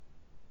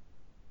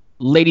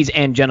Ladies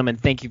and gentlemen,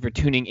 thank you for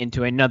tuning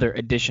into another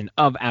edition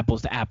of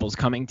Apples to Apples,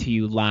 coming to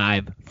you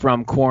live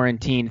from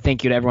quarantine.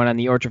 Thank you to everyone on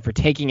the Orchard for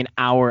taking an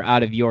hour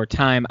out of your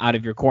time, out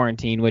of your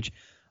quarantine, which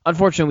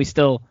unfortunately we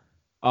still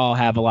all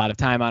have a lot of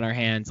time on our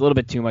hands, a little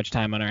bit too much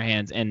time on our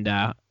hands, and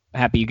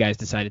happy you guys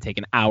decided to take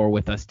an hour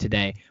with us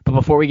today. But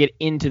before we get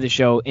into the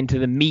show, into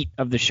the meat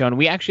of the show, and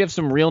we actually have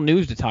some real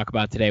news to talk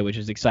about today, which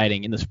is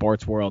exciting in the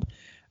sports world.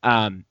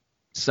 Some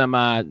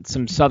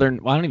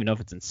southern, well, I don't even know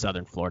if it's in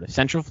southern Florida,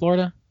 Central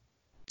Florida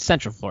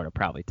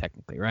probably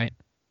technically, right?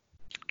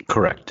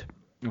 Correct.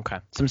 Okay.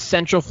 Some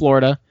Central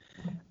Florida,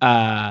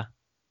 well,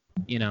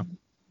 we'll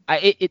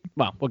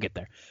get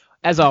there.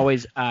 As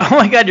always. Oh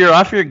my God, you're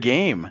off your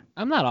game.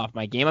 I'm not off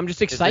my game. I'm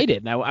just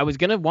excited. I was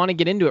gonna want to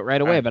get into it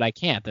right away, but I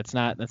can't. That's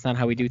not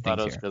how we do things. I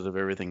thought it was because of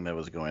everything that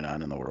was going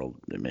on in the world.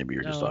 Maybe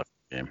you're just off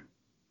your game.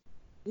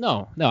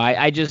 No.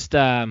 I just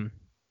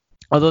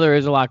although there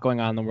is a lot going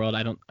on in the world,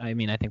 I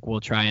think we'll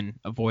try and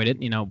avoid it.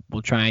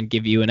 We'll try and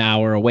give you an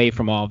hour away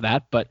from all of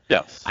that. But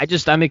yes.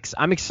 I'm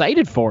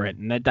excited for it,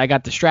 and I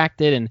got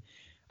distracted, and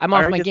I'm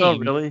off my game. Oh,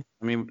 really?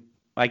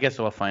 I guess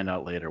we'll find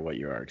out later what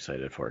you are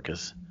excited for,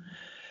 because.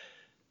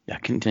 Yeah,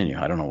 continue.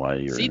 I don't know why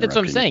you're. See, that's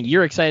what I'm saying.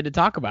 You're excited to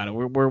talk about it.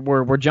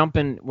 We're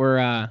jumping.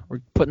 We're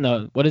putting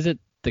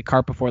the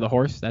cart before the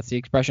horse. That's the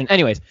expression.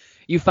 Anyways,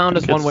 you found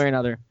us one way or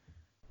another.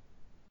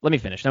 Let me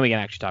finish. Then we can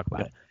actually talk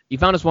about it. You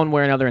found us one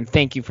way or another, and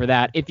thank you for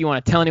that. If you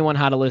want to tell anyone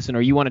how to listen,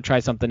 or you want to try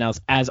something else,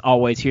 as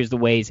always, here's the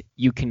ways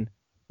you can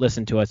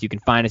listen to us. You can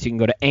find us. You can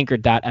go to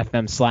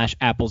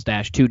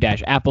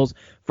anchor.fm/apples-2-apples.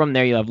 From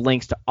there, you'll have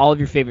links to all of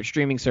your favorite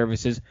streaming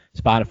services: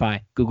 Spotify,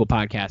 Google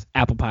Podcasts,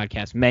 Apple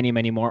Podcasts, many,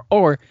 many more.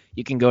 Or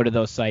you can go to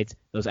those sites,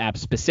 those apps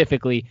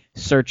specifically,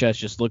 search us,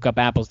 just look up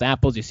Apples to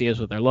Apples. You see us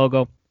with our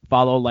logo.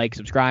 Follow, like,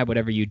 subscribe,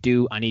 whatever you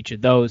do on each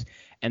of those.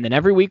 And then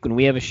every week when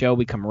we have a show,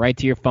 we come right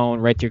to your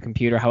phone, right to your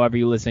computer, however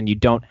you listen. You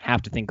don't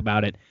have to think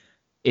about it.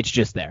 It's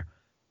just there.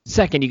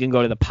 Second, you can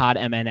go to the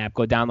PodMN app.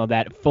 Go download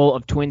that, full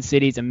of Twin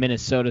Cities and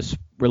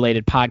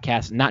Minnesota-related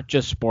podcasts, not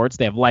just sports.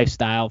 They have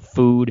lifestyle,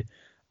 food,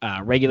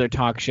 regular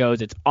talk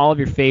shows. It's all of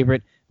your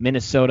favorite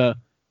Minnesota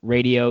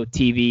radio,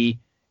 TV,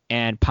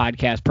 and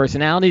podcast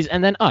personalities.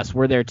 And then us.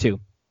 We're there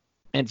too.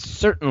 And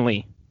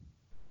certainly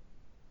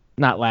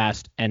not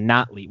last and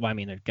not least. Well,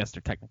 I guess they're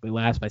technically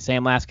last, but I say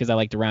I'm last because I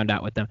like to round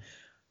out with them.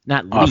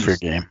 Not least. Off your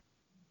game.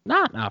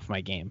 Not off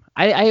my game.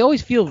 I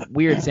always feel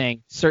weird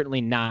saying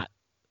certainly not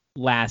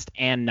last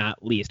and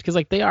not least,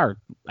 because they are.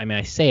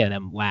 I say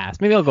them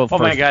last. Maybe I'll go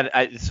first. Oh my God,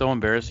 it's so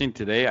embarrassing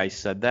today. I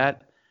said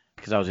that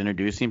because I was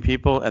introducing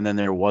people, and then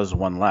there was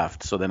one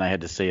left, so then I had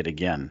to say it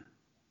again.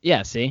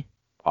 Yeah, see?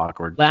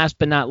 Awkward. Last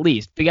but not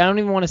least. But I don't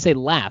even want to say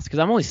last, because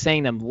I'm only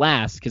saying them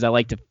last because I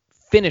like to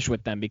finish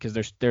with them, because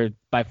they're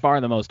by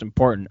far the most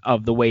important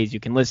of the ways you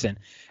can listen,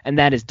 and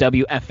that is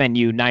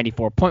WFNU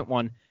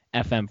 94.1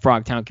 FM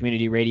Frogtown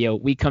Community Radio.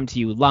 We come to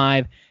you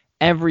live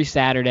every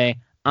Saturday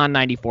on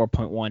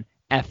 94.1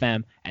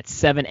 FM at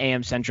 7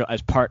 a.m. Central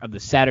as part of the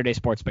Saturday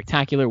Sports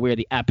Spectacular. We're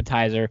the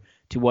appetizer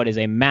to what is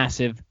a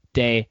massive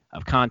day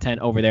of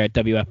content over there at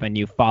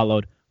WFNU,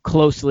 followed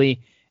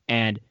closely.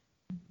 And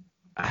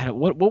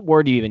what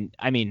word do you even,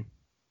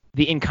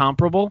 the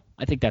incomparable?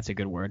 I think that's a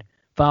good word.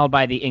 Followed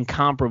by the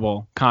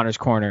incomparable Connor's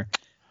Corner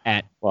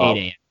at 8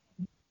 a.m.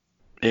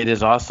 It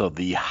is also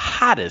the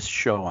hottest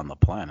show on the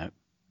planet.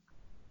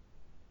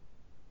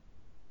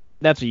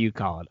 That's what you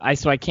call it.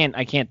 So I can't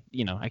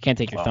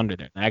take your thunder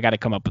there. I got to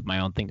come up with my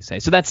own thing to say.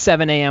 So that's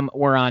 7 a.m.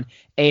 We're on.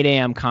 8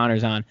 a.m.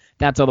 Connor's on.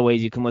 That's all the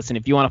ways you can listen.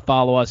 If you want to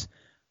follow us,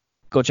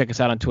 go check us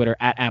out on Twitter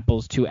at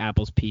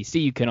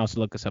Apples2ApplesPC. You can also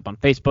look us up on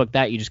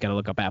Facebook. You just got to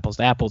look up Apples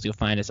to Apples. You'll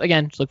find us.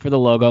 Again, just look for the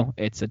logo.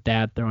 It's a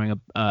dad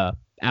throwing a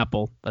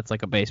apple that's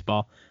like a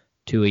baseball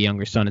to a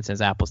younger son. It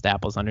says Apples to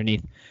Apples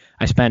underneath.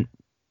 I spent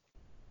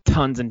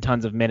tons and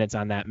tons of minutes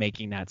on that,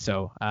 making that,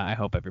 so I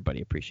hope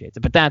everybody appreciates it.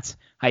 But that's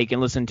how you can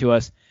listen to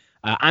us.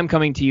 I'm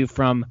coming to you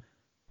from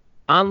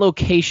on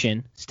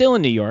location, still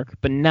in New York,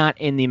 but not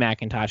in the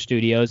Macintosh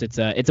studios. It's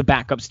a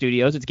backup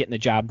studios. It's getting the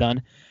job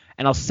done.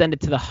 And I'll send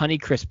it to the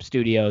Honeycrisp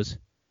studios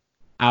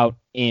out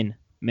in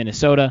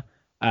Minnesota.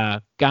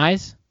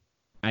 Guys,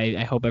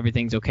 I hope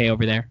everything's okay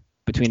over there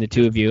between the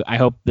two of you. I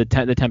hope the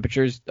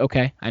temperature's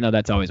okay. I know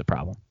that's always a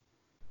problem.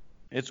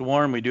 It's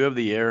warm. We do have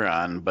the air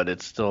on, but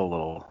it's still a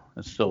little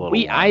warm.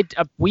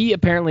 We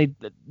apparently,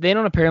 they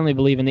don't apparently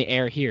believe in the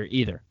air here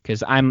either,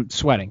 because I'm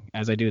sweating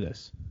as I do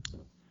this.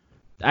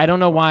 I don't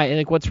know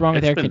why. What's wrong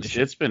with air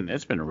conditioning?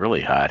 It's been really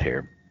hot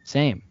here.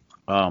 Same.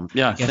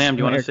 Yeah. Sam,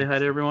 do you want to say hi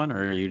to everyone,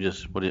 or are you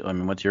just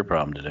what's your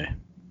problem today?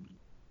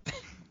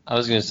 I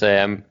was gonna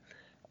say I'm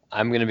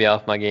gonna be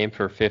off my game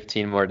for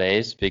 15 more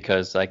days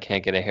because I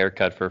can't get a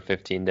haircut for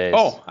 15 days.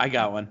 Oh, I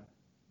got one.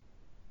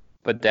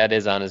 But Dad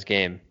is on his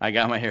game. I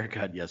got my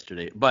haircut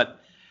yesterday. But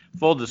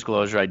full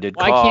disclosure, I did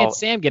call. Why can't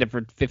Sam get it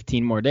for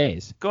 15 more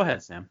days? Go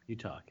ahead, Sam. You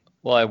talk.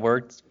 Well, I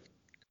worked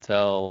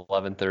till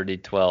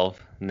 11:30, 12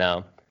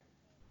 now.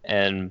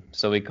 And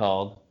so we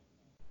called.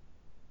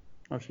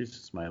 Oh, she's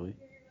smiley.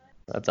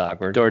 That's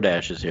awkward.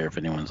 DoorDash is here if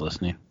anyone's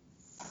listening.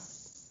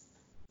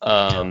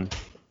 Did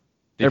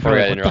They're Before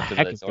I probably got like, what the interrupted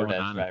heck by the is going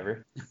DoorDash on?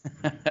 driver.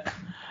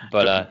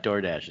 But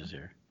DoorDash is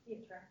here.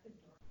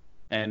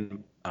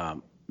 And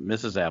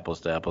Mrs.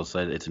 Apples to Apples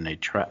said it's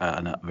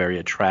a very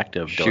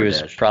attractive she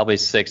DoorDash. was probably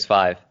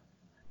 6'5"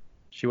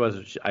 She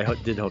was.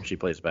 Did hope she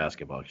plays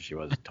basketball because she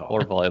was tall.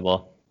 or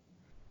volleyball.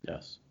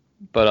 Yes.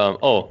 But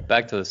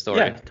back to the story.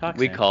 Yeah, talk,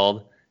 we Sam.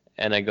 called,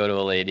 and I go to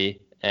a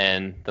lady,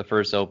 and the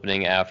first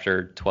opening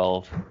after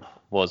 12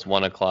 was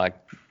 1 o'clock,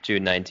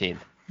 June 19th.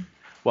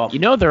 Well,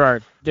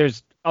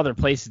 there's other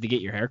places to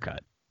get your hair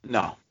cut.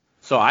 no.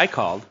 So I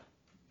called,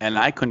 and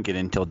I couldn't get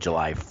in until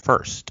July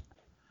 1st.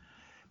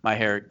 My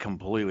hair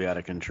completely out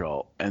of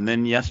control. And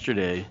then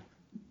yesterday,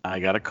 I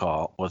got a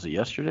call. Was it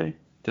yesterday?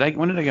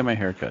 When did I get my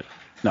hair cut?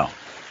 No.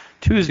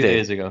 2 Tuesday.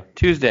 days ago.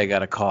 Tuesday, I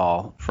got a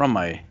call from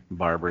my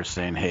barber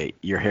saying, hey,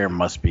 your hair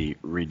must be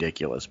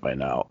ridiculous by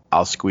now.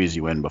 I'll squeeze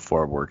you in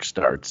before work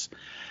starts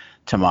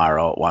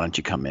tomorrow. Why don't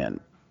you come in?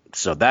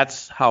 So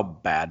that's how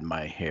bad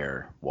my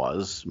hair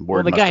was.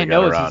 Well, the guy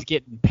knows he's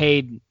getting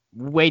paid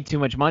way too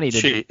much money.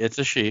 It's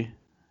a she.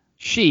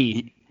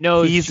 She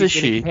knows He's she's a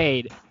getting she.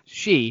 paid.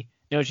 She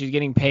knows she's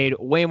getting paid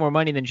way more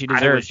money than she I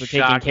deserves was for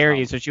taking shocked, care of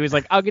you. Tom. So she was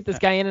like, I'll get this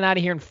guy in and out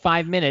of here in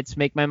 5 minutes,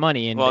 make my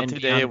money. And, Well, and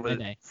today be it on was.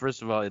 my day.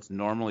 First of all, it's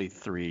normally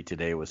 3.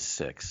 Today was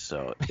 6.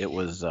 So it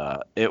was.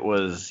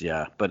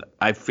 Yeah. But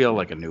I feel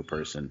like a new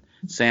person.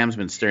 Sam's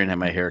been staring at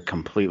my hair,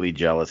 completely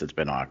jealous. It's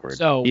been awkward.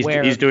 So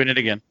he's doing it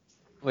again.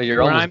 Well, you're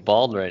Where almost I'm-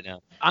 bald right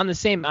now. On the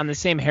same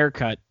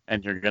haircut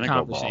And you're gonna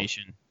go bald.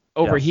 conversation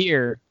over Yes.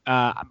 here,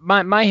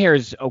 my hair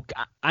is okay.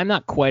 I'm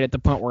not quite at the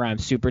point where I'm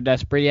super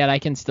desperate yet. I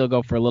can still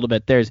go for a little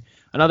bit. There's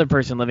another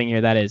person living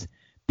here that is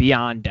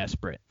beyond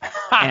desperate,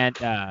 and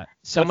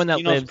someone What's that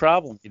Dino's lives.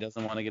 problem? He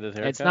doesn't want to get his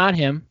hair It's cut? not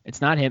him.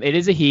 It's not him. It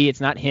is a he. It's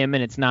not him,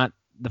 and it's not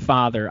the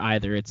father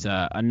either. It's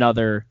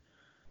another,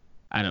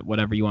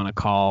 whatever you want to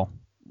call,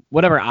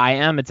 whatever I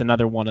am. It's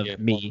another one of You a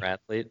me. former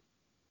athlete?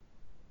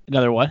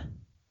 Another what?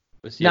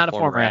 Was he Not a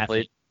former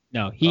athlete.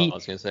 No, I he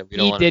was gonna say we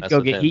don't he want to did mess go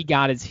with get him. he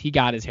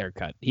got his hair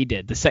cut. He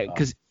did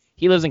because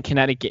he lives in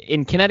Connecticut.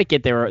 In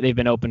Connecticut, they've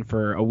been open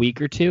for a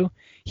week or two.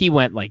 He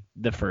went like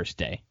the first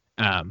day.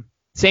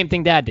 Same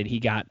thing Dad did. He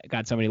got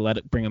somebody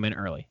to bring him in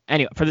early.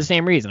 Anyway, for the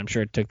same reason, I'm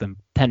sure it took them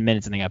 10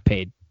 minutes and they got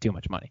paid too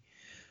much money.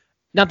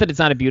 Not that it's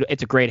not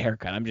it's a great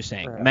haircut. I'm just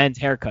saying men's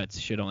haircuts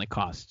should only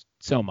cost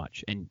so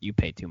much and you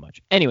pay too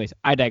much. Anyways,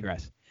 I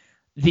digress.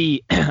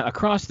 The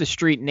across the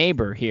street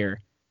neighbor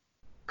here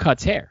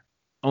cuts hair,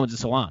 owns a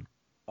salon.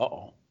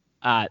 Uh-oh.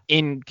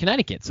 In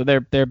Connecticut, so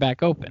they're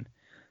back open.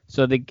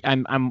 So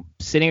I'm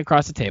sitting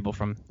across the table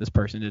from this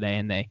person today,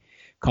 and they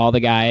call the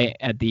guy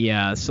at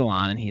the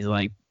salon, and he's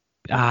like,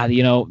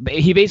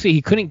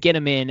 he couldn't get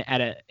him in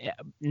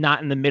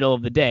not in the middle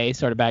of the day,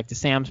 sort of back to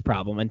Sam's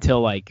problem,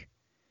 until like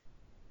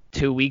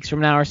 2 weeks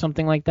from now or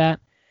something like that.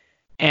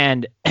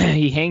 And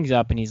he hangs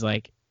up and he's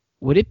like,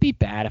 would it be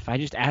bad if I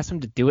just asked him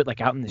to do it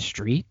like out in the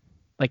street?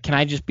 Like, can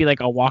I just be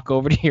like, I'll walk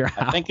over to your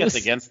house? I think it's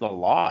against the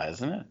law,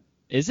 isn't it?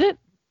 Is it?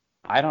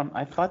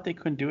 I thought they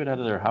couldn't do it out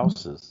of their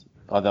houses.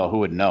 Although who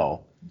would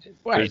know?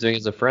 He's doing it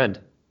as a friend.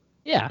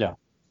 Yeah. Yeah.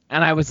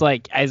 And I was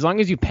like, as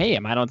long as you pay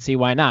him, I don't see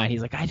why not.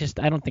 He's like, I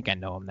don't think I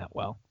know him that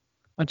well.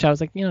 Which I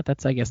was like,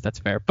 I guess that's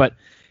fair. But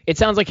it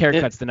sounds like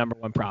haircut's the number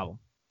one problem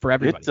for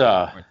everybody.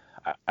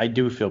 I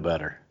do feel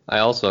better. I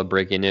also have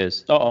breaking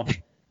news. Uh-oh.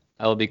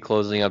 I will be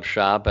closing up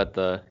shop at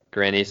the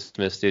Granny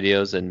Smith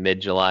Studios in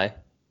mid-July.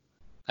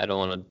 I don't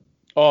want to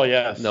Oh,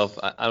 yes. know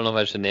I don't know if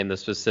I should name the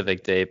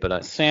specific date,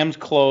 but Sam's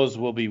clothes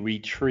will be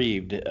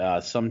retrieved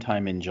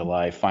sometime in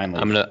July, finally.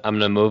 I'm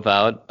gonna move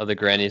out of the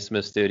Granny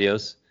Smith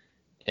Studios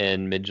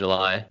in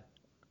mid-July,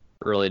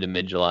 early to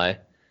mid-July,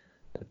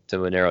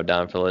 to narrow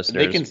down for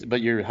listeners.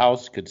 But your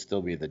house could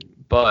still be the...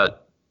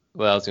 But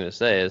what I was gonna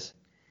say is,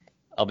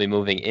 I'll be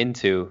moving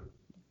into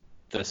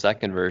the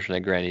second version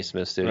of Granny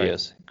Smith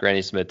Studios,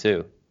 Granny Smith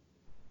 2.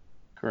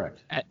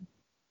 Correct.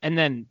 And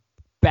then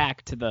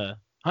back to the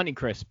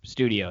Honeycrisp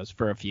Studios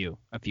for a few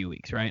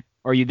weeks, right?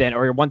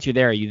 Or once you're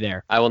there, are you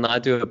there? I will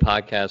not do a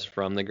podcast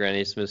from the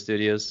Granny Smith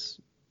Studios.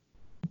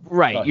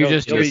 Right. Oh, you're he'll-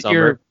 just he'll be you're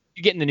summer.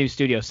 getting the new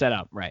studio set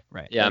up. Right.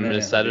 Yeah, I'm And gonna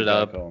then set he'll it be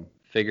up, back home.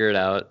 figure it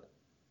out,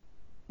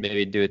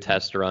 maybe do a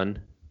test run,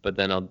 but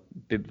then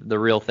the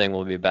real thing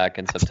will be back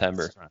in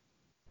September.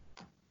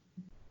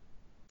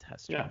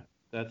 Test. Yeah,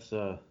 that's...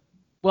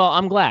 Well,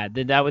 I'm glad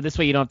this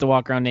way you don't have to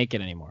walk around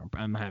naked anymore.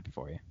 I'm happy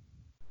for you.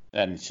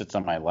 And he sits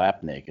on my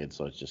lap naked,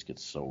 so it just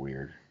gets so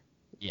weird.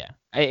 Yeah.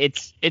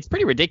 It's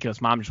pretty ridiculous.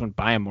 Mom just went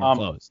buy him more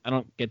clothes. I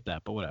don't get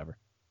that, but whatever.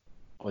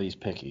 Well, he's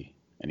picky,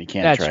 and he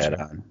can't That's try true. it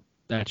on.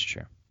 That's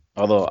true.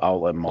 Although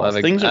I'll let him Well,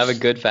 I have a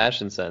good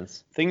fashion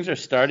sense. Things are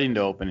starting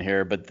to open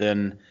here, but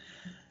then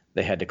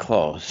they had to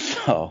close,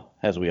 so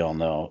as we all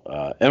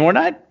know. And we're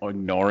not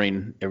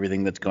ignoring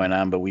everything that's going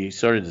on, but we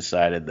sort of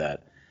decided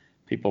that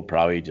people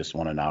probably just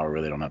want an hour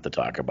where they don't have to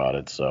talk about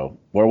it. So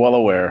we're well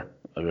aware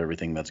of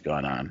everything that's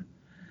going on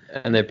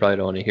And they probably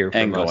don't want to hear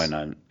from and us. going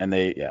on.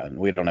 And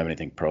we don't have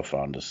anything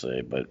profound to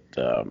say, but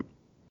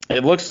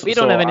it looks. We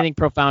don't have anything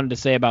profound to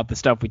say about the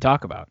stuff we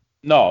talk about.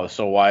 No,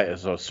 so why?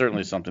 So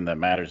certainly something that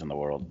matters in the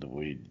world.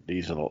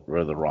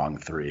 We're the wrong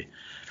three.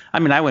 I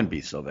mean, I wouldn't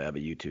be so bad,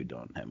 but you two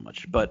don't have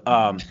much. But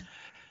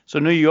so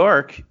New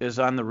York is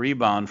on the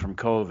rebound from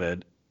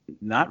COVID.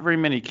 Not very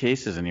many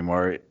cases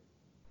anymore,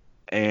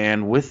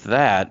 and with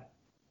that,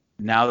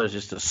 now there's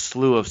just a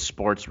slew of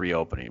sports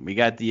reopening. We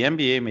got the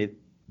NBA made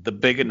the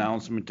big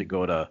announcement to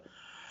go to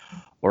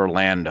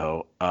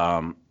Orlando.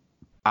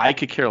 I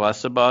could care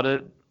less about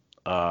it.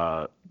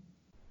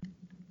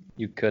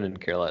 You couldn't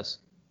care less.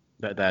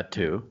 That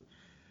too,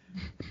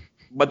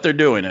 but they're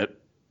doing it,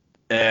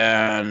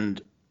 and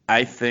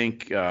I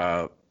think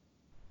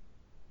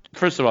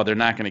first of all, they're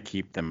not going to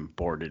keep them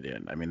boarded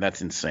in. I mean,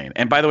 that's insane.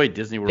 And by the way,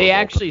 Disney World. They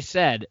actually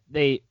said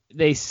they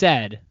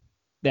said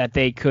that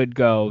they could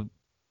go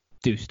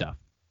do stuff.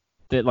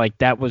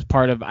 That was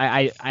part of.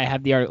 I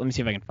have the article. Let me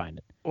see if I can find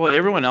it. Well,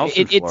 everyone else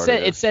in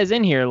Florida. It says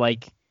in here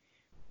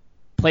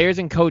players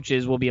and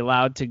coaches will be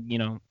allowed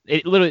to,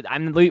 literally,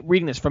 I'm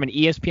reading this from an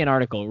ESPN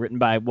article written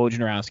by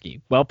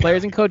Wojnarowski. Well,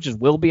 players and coaches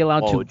will be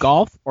allowed to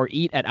golf or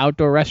eat at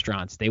outdoor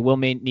restaurants. They will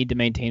need to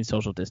maintain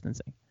social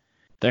distancing.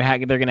 They're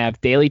going to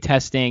have daily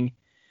testing.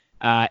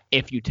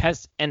 If you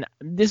test, and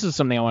this is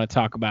something I want to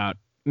talk about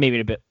maybe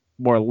in a bit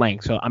more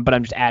length. But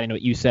I'm just adding to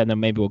what you said, and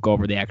then maybe we'll go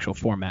over the actual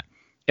format.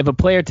 If a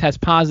player tests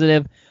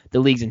positive, the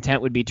league's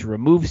intent would be to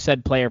remove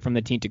said player from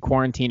the team to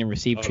quarantine and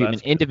receive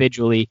treatment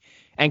individually,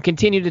 and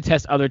continue to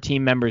test other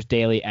team members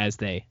daily as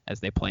they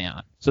play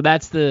on. So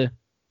that's the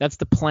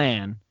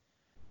plan.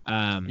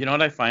 You know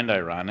what I find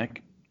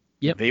ironic?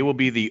 Yep. They will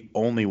be the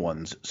only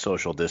ones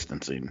social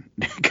distancing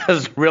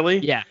because really,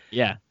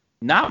 yeah,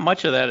 not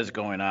much of that is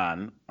going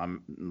on.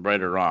 I'm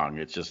right or wrong.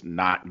 It's just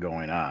not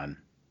going on.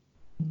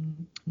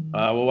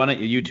 Well, why don't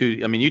you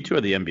two? I mean, you two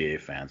are the NBA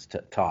fans.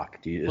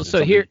 Talk.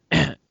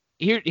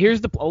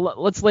 Here's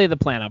let's lay the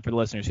plan out for the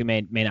listeners who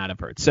may not have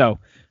heard. So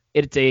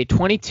it's a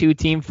 22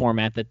 team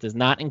format that does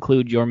not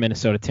include your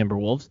Minnesota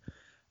Timberwolves,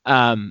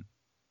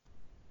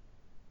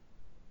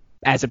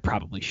 as it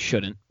probably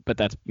shouldn't. But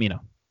that's we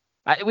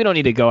don't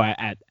need to go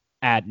ad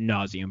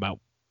nauseum about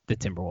the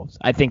Timberwolves.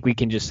 I think we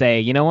can just say,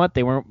 you know what,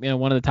 they weren't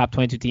one of the top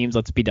 22 teams.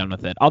 Let's be done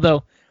with it.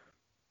 Although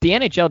the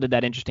NHL did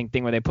that interesting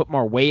thing where they put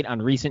more weight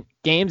on recent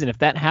games, and if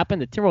that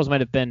happened, the Timberwolves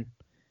might have been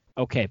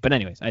okay. But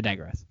anyways, I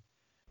digress.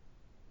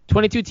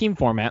 22-team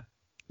format.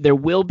 There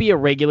will be a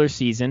regular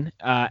season,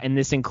 and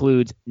this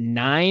includes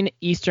 9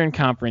 Eastern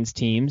Conference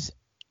teams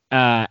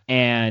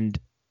and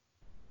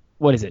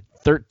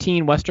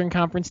 13 Western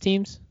Conference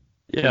teams?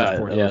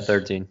 Yeah,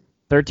 13.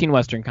 13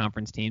 Western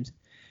Conference teams.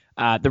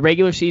 The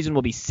regular season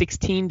will be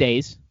 16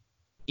 days.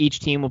 Each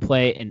team will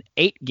play an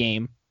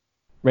 8-game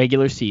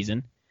regular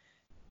season.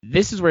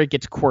 This is where it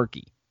gets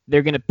quirky.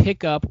 They're going to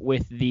pick up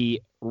with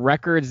the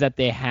records that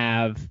they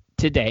have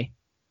today.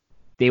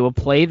 They will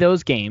play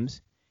those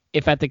games.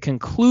 If at the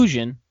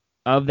conclusion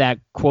of that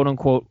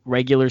quote-unquote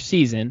regular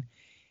season,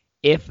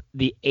 if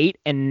the 8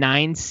 and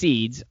 9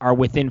 seeds are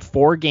within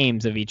 4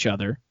 games of each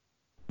other,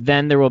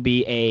 then there will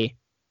be a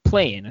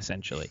play-in,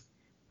 essentially.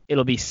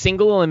 It'll be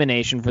single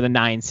elimination for the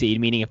 9 seed,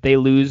 meaning if they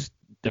lose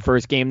the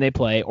first game they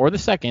play or the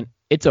second,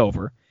 it's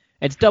over.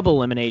 It's double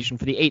elimination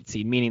for the 8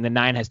 seed, meaning the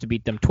 9 has to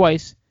beat them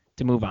twice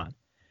to move on.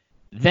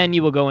 Then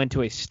you will go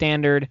into a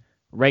standard,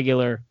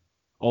 regular,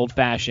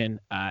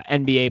 old-fashioned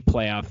NBA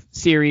playoff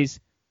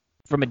series.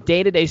 From a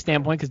day-to-day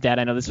standpoint, because, Dad,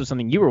 I know this was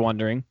something you were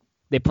wondering,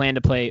 they plan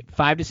to play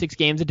 5 to 6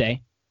 games a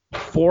day,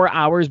 4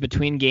 hours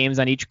between games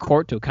on each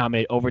court to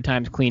accommodate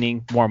overtimes,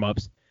 cleaning,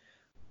 warm-ups.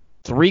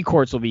 3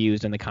 courts will be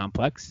used in the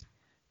complex.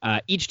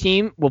 Each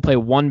team will play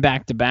 1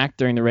 back-to-back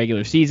during the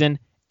regular season.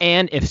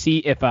 And if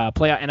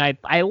playoff, and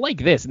I like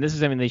this, and this is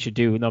something they should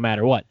do no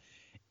matter what.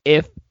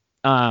 If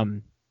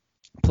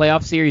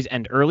playoff series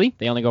end early,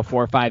 they only go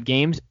 4 or 5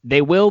 games,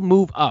 they will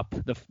move up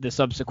the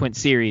subsequent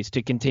series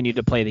to continue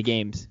to play the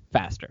games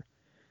faster.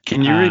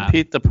 Can you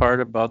repeat the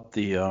part about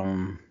the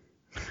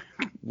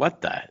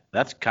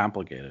that's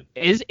complicated.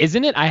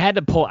 Isn't it? I had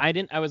to pull.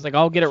 I was like,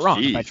 I'll get it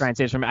wrong if I try and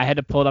say this from. I had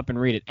to pull it up and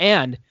read it.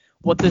 And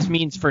what this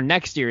means for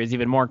next year is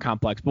even more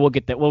complex. But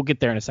we'll get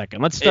there in a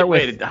second. Let's start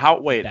with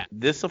that.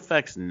 This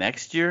affects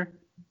next year?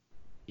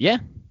 Yeah.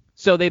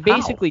 So they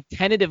basically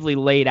tentatively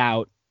laid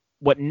out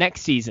what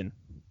next season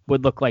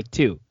would look like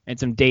too, and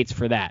some dates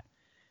for that.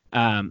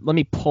 Let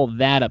me pull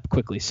that up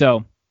quickly.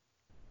 So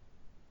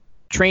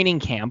training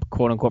camp,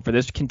 quote unquote, for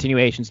this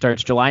continuation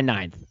starts July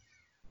 9th,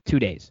 2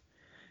 days.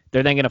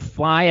 They're then going to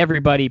fly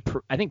everybody,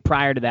 I think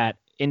prior to that,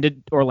 into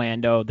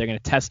Orlando. They're going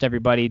to test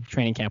everybody.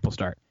 Training camp will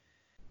start.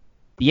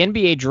 The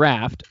NBA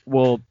draft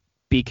will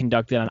be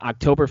conducted on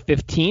October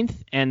 15th,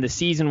 and the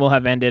season will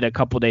have ended a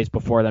couple days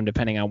before them,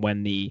 depending on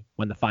when the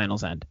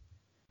finals end.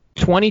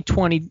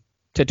 2020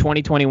 to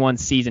 2021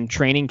 season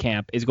training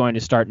camp is going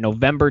to start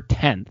November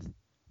 10th,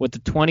 with the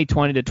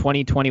 2020 to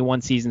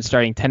 2021 season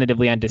starting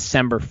tentatively on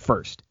December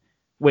 1st,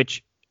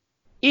 which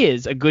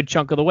is a good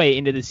chunk of the way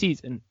into the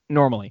season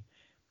normally.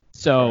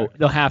 So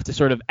they'll have to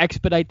sort of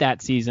expedite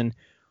that season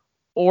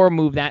or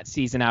move that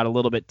season out a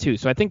little bit too.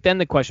 So I think then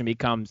the question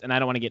becomes, and I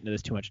don't want to get into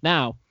this too much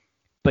now,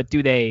 but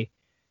do they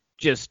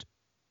just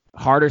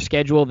harder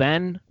schedule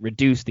then,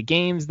 reduce the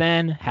games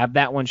then, have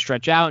that one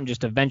stretch out, and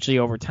just eventually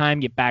over time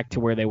get back to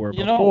where they were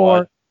You before. know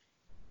what?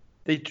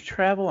 They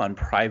travel on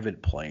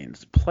private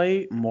planes.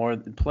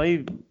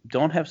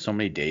 Don't have so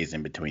many days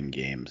in between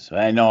games.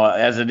 I know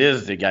as it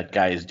is, they got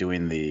guys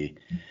doing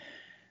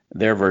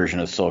their version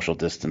of social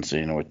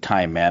distancing or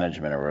time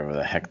management or whatever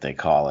the heck they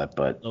call it.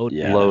 But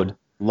load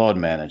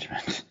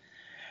management.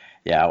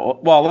 Yeah.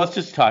 Well,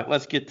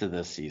 let's get to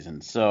this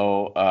season.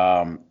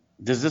 So,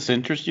 does this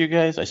interest you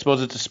guys? I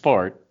suppose it's a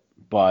sport,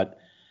 but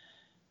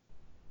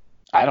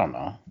I don't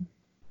know.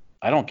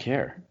 I don't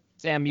care.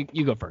 Sam,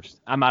 you go first.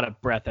 I'm out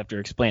of breath after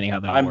explaining how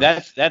that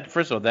works.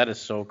 First of all, that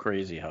is so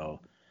crazy how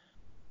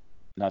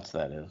nuts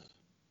that is.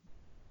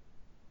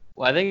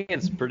 Well, I think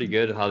it's pretty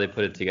good how they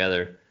put it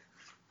together.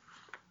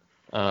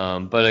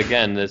 But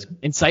again, this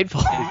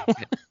insightful.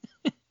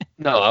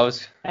 No,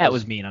 that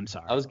was mean. I'm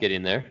sorry. I was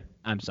getting there.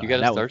 I'm sorry. You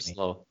got to start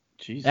slow.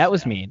 Jesus. That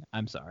was mean.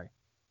 I'm sorry.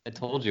 I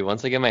told you.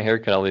 Once I get my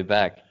haircut, I'll be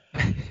back.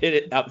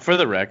 For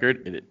the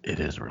record, it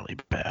is really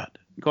bad.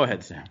 Go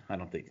ahead, Sam. I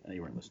don't think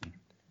you weren't listening.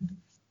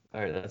 All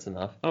right, that's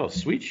enough. Oh,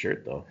 sweet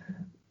shirt though.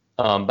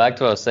 Back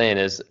to what I was saying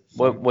is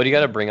what you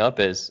got to bring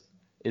up is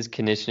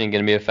conditioning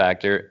going to be a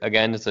factor?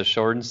 Again, it's a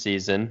shortened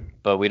season,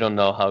 but we don't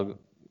know how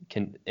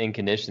in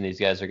condition these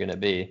guys are going to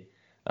be,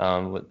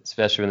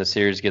 especially when the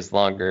series gets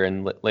longer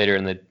and later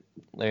in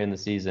the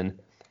season.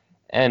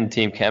 And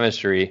team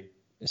chemistry,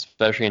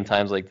 especially in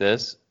times like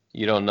this,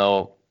 you don't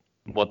know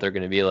what they're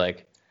going to be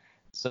like.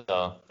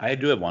 So I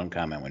do have one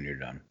comment when you're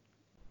done.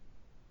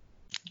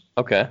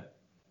 Okay,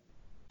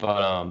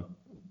 but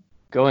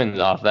going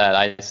off that,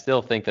 I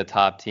still think the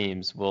top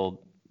teams will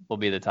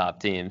be the top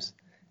teams,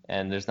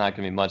 and there's not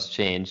going to be much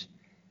change.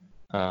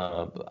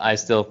 I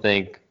still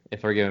think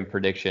if we're giving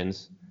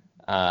predictions,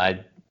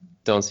 I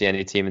don't see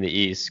any team in the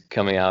East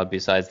coming out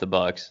besides the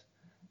Bucks,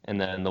 and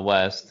then in the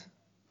West,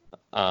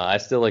 I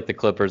still like the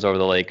Clippers over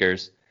the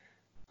Lakers.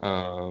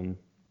 But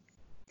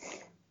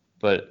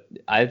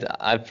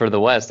I for the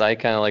West, I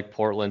kind of like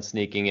Portland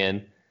sneaking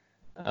in,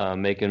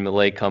 making a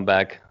late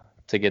comeback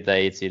to get that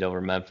 8 seed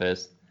over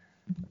Memphis.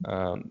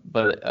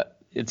 But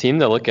a team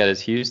to look at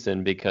is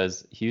Houston,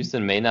 because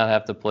Houston may not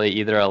have to play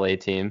either LA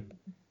team,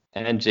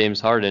 and James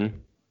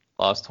Harden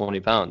lost 20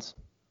 pounds.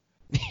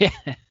 Yeah,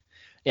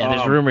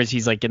 there's rumors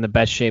he's like in the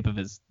best shape of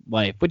his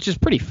life, which is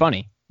pretty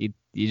funny. You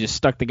just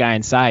stuck the guy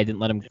inside, didn't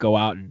let him go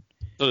out, and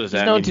he's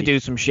known to do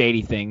some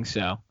shady things.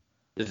 So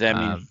does that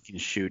mean he can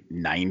shoot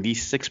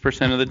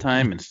 96% of the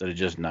time instead of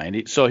just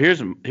 90? So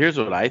here's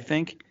what I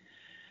think.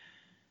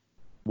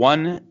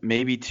 One,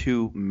 maybe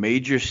two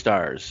major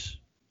stars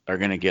are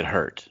going to get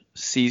hurt,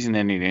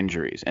 season-ending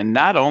injuries. And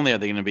not only are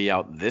they going to be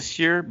out this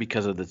year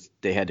because of this,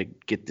 they had to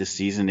get this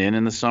season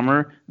in the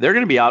summer, they're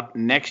going to be out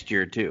next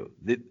year too.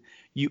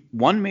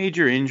 One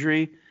major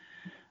injury,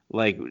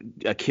 like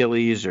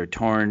Achilles or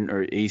torn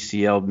or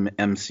ACL,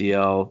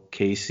 MCL,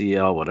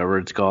 KCL, whatever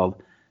it's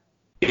called,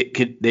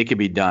 they could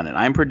be done. And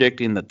I'm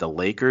predicting that the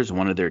Lakers,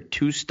 one of their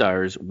two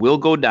stars, will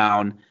go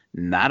down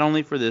not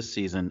only for this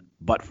season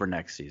but for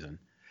next season.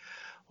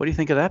 What do you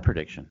think of that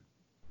prediction?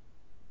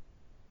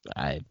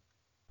 I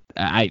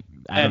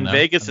don't know.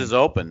 Vegas is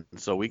open,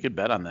 so we could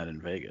bet on that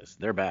in Vegas.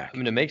 They're back. I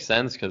mean, it makes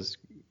sense because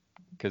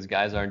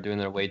guys aren't doing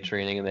their weight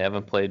training and they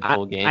haven't played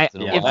full games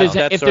in a while.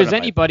 If there's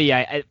anybody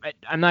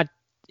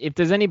if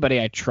there's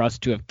anybody I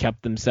trust to have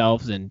kept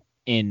themselves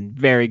in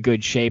very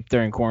good shape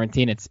during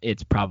quarantine,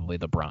 it's probably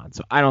LeBron.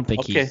 So I don't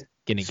think he's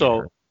gonna get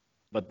hurt.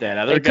 But that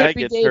other guy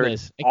gets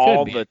hurt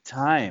all the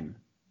time.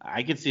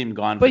 I could see him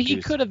gone. But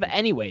he could have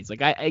anyways.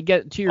 Like I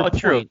get to your point.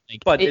 True.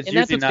 Like, but and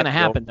that's what's going to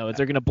happen though. Is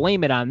they're going to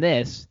blame it on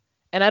this.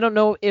 And I don't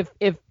know if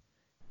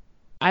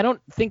I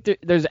don't think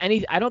there's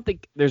any. I don't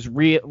think there's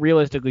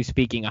realistically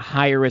speaking a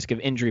higher risk of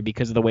injury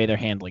because of the way they're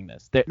handling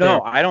this.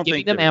 I don't think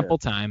giving them ample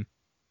time.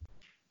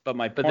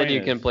 But then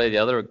you can play the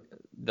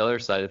other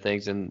side of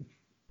things, and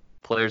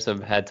players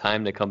have had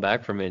time to come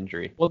back from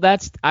injury. Well,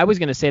 I was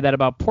going to say that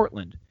about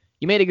Portland.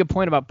 You made a good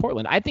point about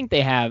Portland. I think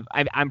they have.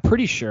 I'm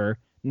pretty sure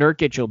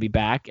Nurkic will be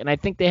back, and I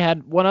think they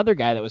had one other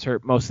guy that was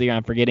hurt most of the year.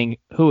 I'm forgetting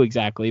who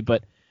exactly,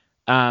 but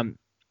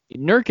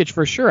Nurkic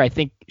for sure I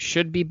think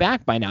should be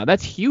back by now.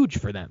 That's huge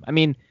for them. I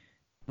mean,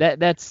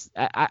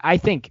 I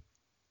think,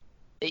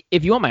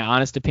 if you want my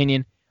honest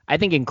opinion, I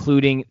think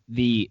including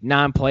the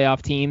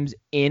non-playoff teams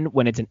in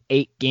when it's an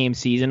 8-game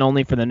season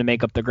only for them to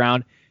make up the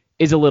ground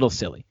is a little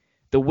silly.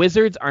 The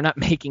Wizards are not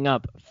making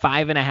up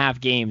 5.5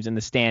 games in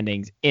the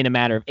standings in a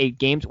matter of 8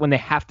 games when they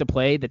have to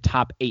play the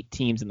top 8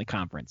 teams in the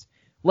conference.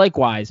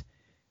 Likewise,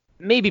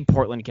 maybe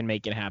Portland can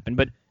make it happen,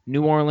 but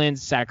New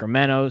Orleans,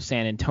 Sacramento,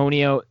 San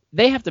Antonio,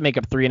 they have to make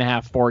up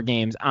 3.5, 4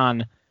 games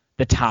on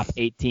the top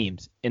 8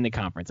 teams in the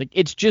conference. Like,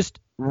 it's just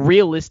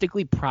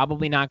realistically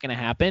probably not going to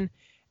happen.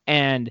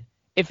 And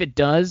if it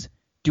does,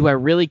 do I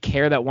really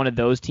care that one of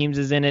those teams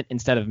is in it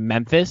instead of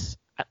Memphis?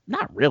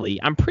 Not really.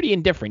 I'm pretty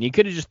indifferent. You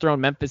could have just thrown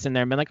Memphis in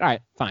there and been like, all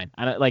right, fine.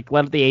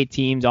 Let the 8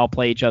 teams all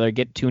play each other,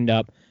 get tuned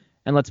up,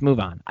 and let's move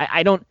on.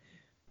 I don't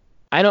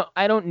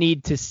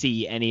need to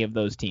see any of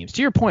those teams.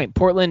 To your point,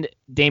 Portland,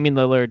 Damian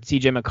Lillard,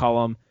 CJ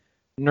McCollum,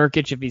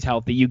 Nurkic, if he's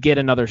healthy, you get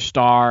another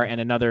star and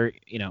another,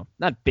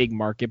 not big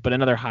market, but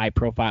another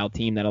high-profile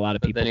team that a lot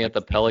of people. Then you got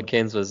the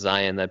Pelicans with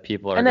Zion that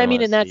people are and going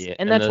to see.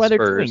 And that's why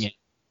they're doing it.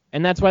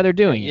 And that's why they're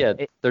doing it. Yeah,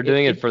 they're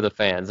doing it for the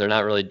fans. They're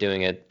not really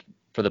doing it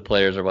for the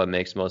players or what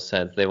makes most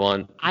sense. They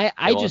want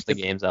the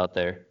games out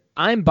there.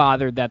 I'm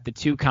bothered that the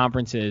two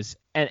conferences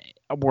are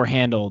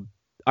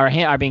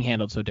being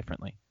handled so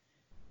differently.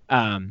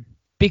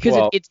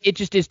 Because it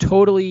just is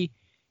totally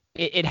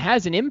it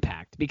has an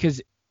impact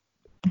because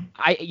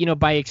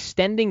by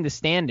extending the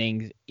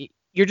standings,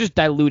 you're just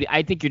diluting.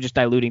 I think you're just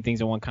diluting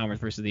things in one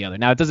conference versus the other.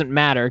 Now it doesn't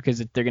matter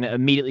because they're going to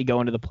immediately go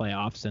into the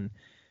playoffs and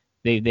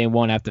they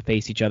won't have to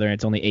face each other. And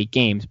it's only 8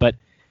 games. But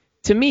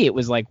to me, it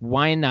was like,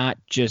 why not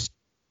just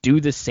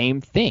do the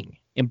same thing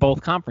in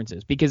both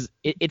conferences? Because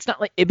it's not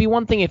like it'd be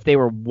one thing if they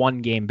were 1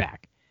 game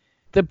back.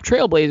 The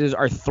Trailblazers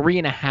are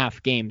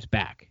 3.5 games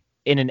back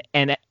and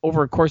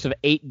over a course of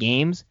 8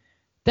 games.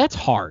 That's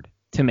hard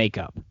to make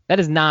up. That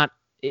is not.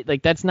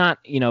 That's not,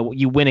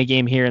 you win a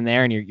game here and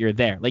there and you're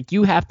there. Like,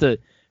 you have to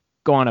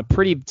go on a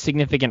pretty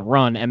significant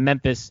run, and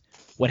Memphis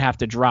would have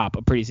to drop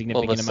a pretty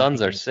significant amount. Well, the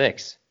Suns are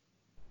 6.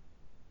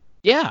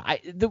 Yeah,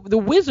 the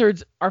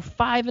Wizards are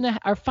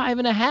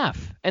 5.5,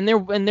 and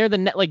they're the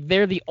net,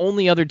 they're the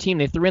only other team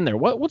they threw in there.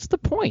 What's the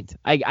point?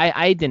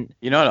 I didn't.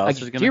 You know what else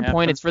is going to happen? To your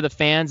point, it's for the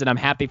fans, and I'm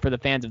happy for the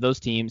fans of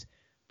those teams,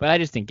 but I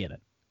just didn't get it.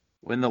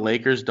 When the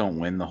Lakers don't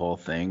win the whole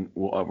thing,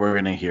 we're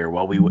gonna hear,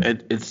 we're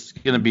gonna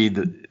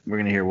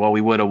hear,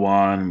 we would have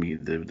won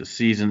the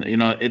season.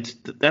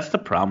 That's the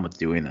problem with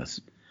doing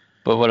this.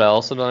 But what I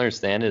also don't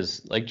understand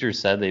is, like Drew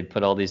said, they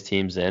put all these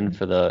teams in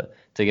to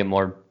get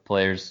more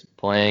players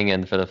playing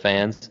and for the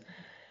fans.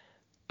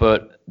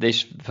 But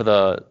for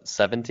the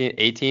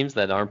 8 teams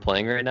that aren't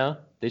playing right now,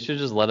 they should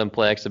just let them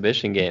play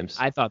exhibition games.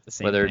 I thought the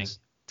same thing. Whether it's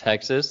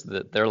Texas,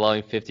 that they're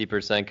allowing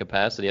 50%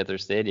 capacity at their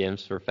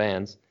stadiums for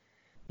fans.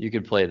 You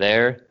could play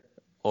there,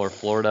 or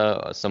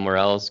Florida, or somewhere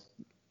else.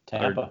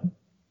 Tampa.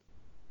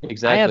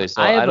 Exactly.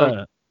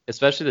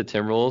 Especially the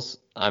Timberwolves.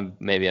 I'm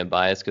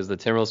biased because the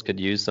Timberwolves could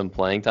use some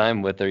playing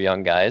time with their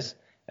young guys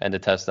and to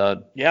test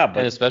out. Yeah, but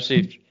and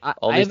especially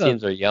all these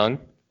teams are young,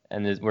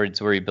 and it's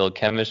where you build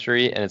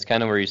chemistry, and it's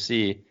kind of where you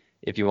see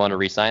if you want to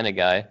re-sign a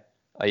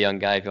young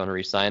guy, if you want to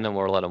re-sign him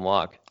or let him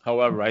walk.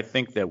 However, I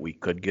think that we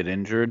could get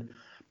injured.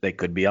 They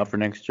could be out for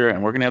next year,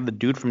 and we're gonna have the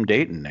dude from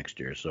Dayton next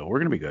year, so we're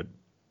gonna be good.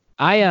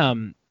 I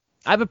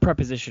have a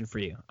preposition for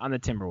you on the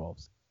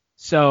Timberwolves.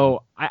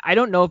 So I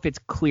don't know if it's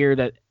clear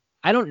that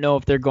I don't know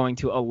if they're going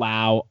to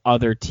allow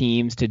other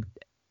teams to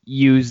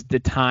use the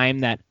time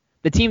that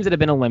the teams that have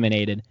been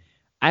eliminated.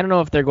 I don't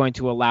know if they're going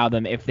to allow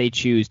them, if they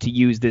choose, to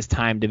use this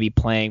time to be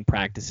playing,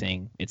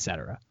 practicing,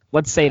 etc.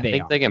 Let's say I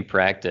think they can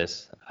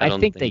practice. I don't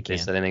think they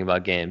said anything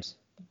about games.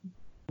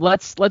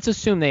 Let's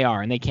assume they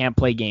are, and they can't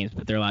play games,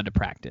 but they're allowed to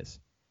practice.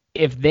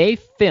 If they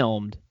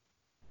filmed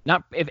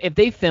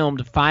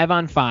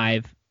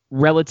 5-on-5,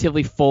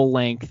 relatively full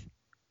length,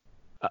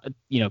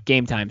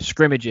 game time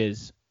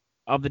scrimmages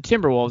of the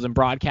Timberwolves and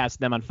broadcast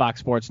them on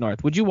Fox Sports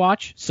North, would you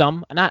watch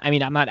some?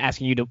 I'm not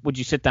asking you to. Would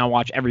you sit down and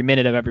watch every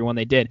minute of every one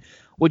they did?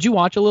 Would you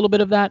watch a little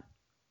bit of that?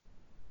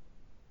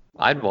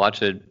 I'd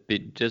watch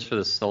it just for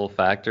the sole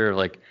factor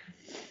of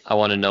I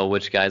want to know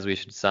which guys we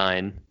should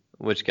sign,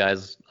 which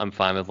guys I'm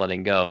fine with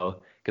letting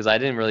go, because I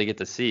didn't really get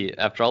to see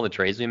after all the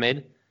trades we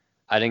made.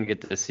 I didn't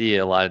get to see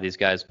a lot of these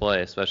guys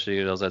play, especially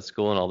when I was at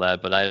school and all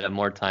that. But I have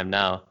more time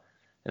now,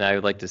 and I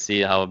would like to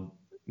see how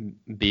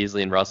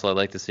Beasley and Russell, I'd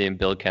like to see them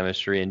build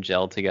chemistry and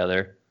gel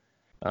together.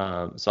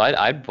 So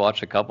I'd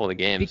watch a couple of the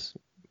games.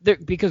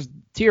 Because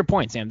to your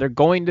point, Sam, they're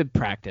going to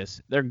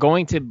practice. They're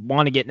going to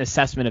want to get an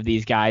assessment of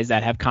these guys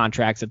that have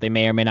contracts that they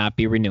may or may not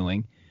be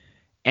renewing.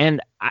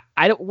 And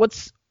I don't.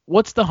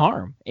 What's the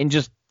harm in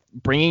just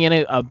bringing in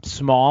a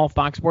small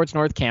Fox Sports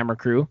North camera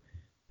crew?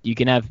 You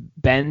can have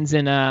Benz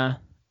and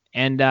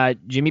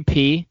Jimmy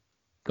P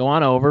go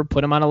on over,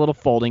 put them on a little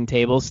folding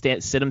table,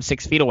 sit them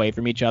 6 feet away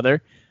from each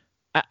other.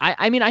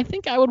 I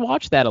think I would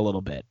watch that a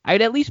little bit.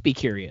 I'd at least be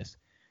curious.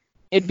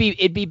 It'd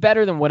be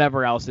better than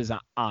whatever else is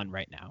on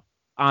right now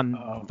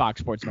on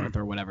Fox Sports North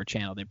or whatever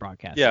channel they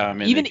broadcast. Yeah,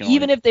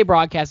 even if they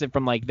broadcast it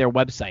from their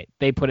website,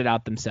 they put it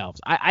out themselves.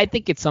 I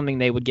think it's something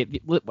they would get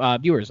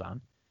viewers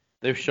on.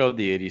 They've showed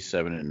the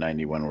 87 and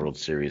 91 World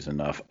Series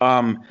enough.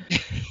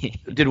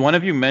 Did one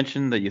of you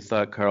mention that you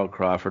thought Carl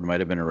Crawford might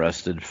have been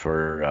arrested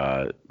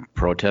for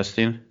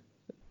protesting?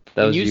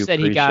 When you said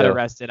he got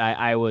arrested,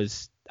 I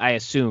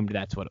assumed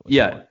that's what it was.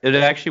 Yeah, it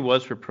actually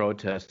was for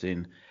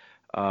protesting.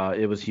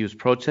 He was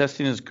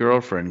protesting his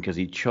girlfriend because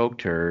he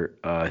choked her,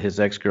 his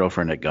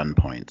ex-girlfriend, at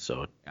gunpoint.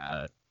 So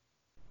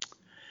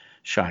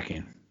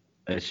shocking.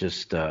 It's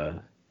just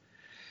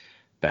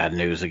bad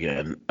news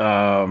again.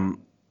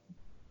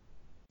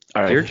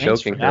 All right, if you're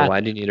choking her,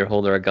 why do you need to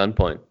hold her at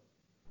gunpoint?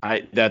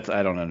 I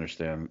don't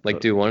understand.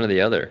 Do one or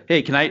the other.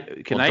 Hey, can I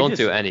don't just,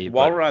 do any.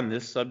 While we're on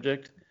this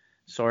subject,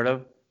 sort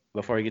of,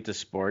 before we get to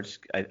sports,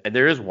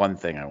 there is one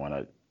thing I want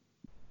to.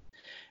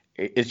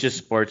 It's just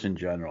sports in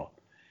general,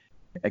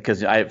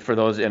 because for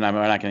those, and I'm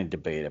not going to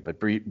debate it, but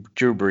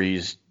Drew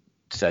Brees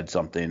said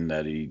something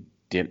that he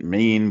didn't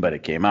mean, but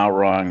it came out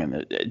wrong.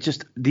 And it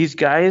just these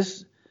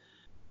guys,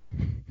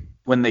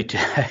 when they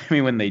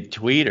when they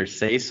tweet or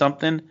say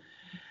something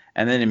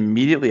and then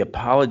immediately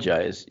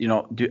apologize,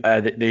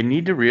 they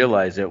need to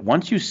realize that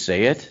once you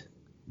say it,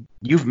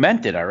 you've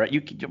meant it, all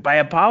right? By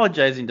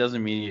apologizing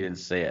doesn't mean you didn't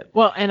say it.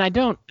 Well, and I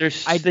don't.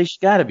 They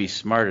got to be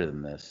smarter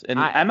than this. And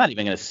I'm not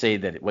even going to say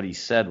that what he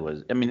said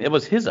was. I mean, it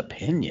was his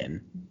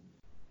opinion.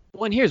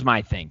 Well, and here's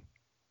my thing.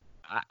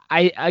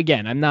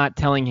 I'm not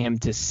telling him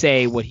to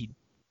say what he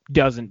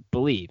doesn't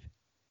believe.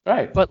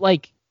 Right. But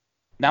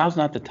now's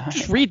not the time.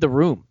 Just read the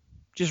room.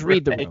 Just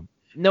read the room.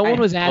 No one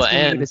was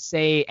asking you to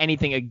say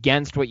anything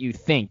against what you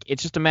think.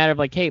 It's just a matter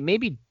of hey,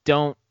 maybe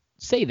don't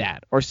say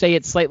that or say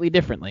it slightly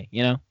differently.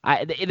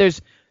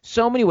 There's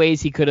so many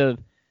ways he could have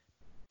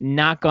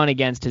not gone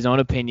against his own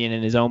opinion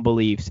and his own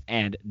beliefs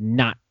and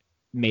not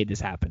made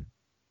this happen.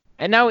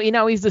 And now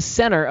he's the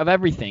center of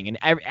everything, and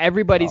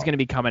everybody's going to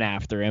be coming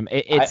after him.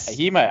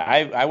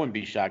 I wouldn't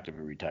be shocked if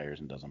he retires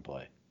and doesn't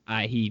play.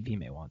 He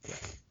may want to.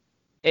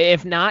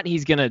 If not,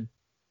 he's gonna.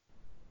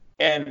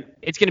 And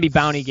it's going to be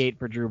Bountygate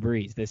for Drew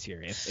Brees this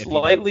year.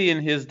 Slightly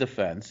in his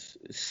defense,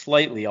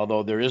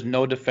 although there is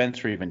no defense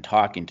for even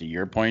talking to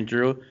your point,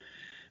 Drew.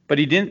 But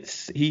he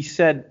didn't. He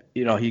said,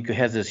 he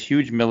has this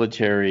huge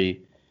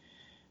military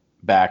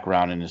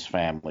background in his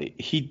family.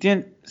 He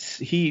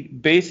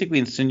basically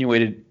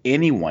insinuated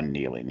anyone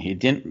kneeling. He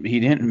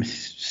didn't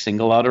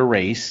single out a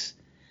race.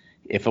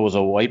 If it was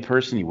a white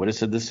person, he would have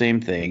said the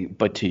same thing.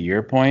 But to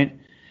your point,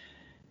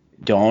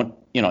 you don't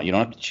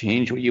have to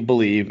change what you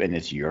believe, and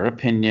it's your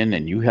opinion,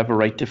 and you have a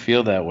right to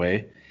feel that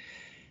way.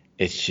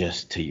 It's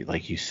just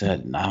like you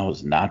said, now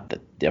is not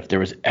if there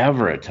was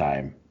ever a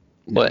time.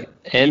 No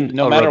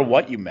matter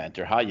what you meant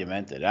or how you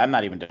meant it, I'm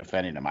not even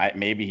defending him.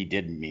 Maybe he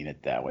didn't mean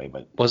it that way,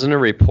 but wasn't a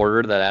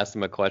reporter that asked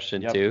him a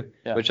question too,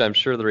 yeah. Which I'm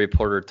sure the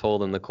reporter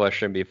told him the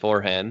question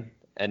beforehand,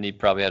 and he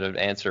probably had an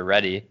answer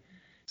ready.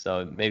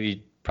 So maybe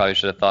he probably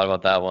should have thought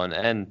about that one.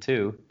 And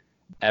two,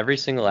 every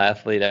single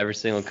athlete, every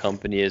single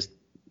company is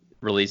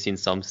releasing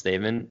some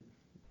statement.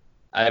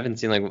 I haven't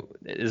seen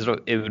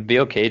it would be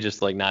okay just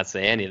to not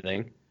say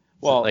anything.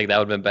 Well, that would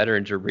have been better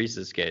in Drew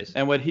Brees' case.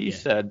 And what he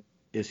said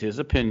is his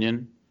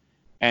opinion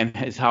and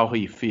is how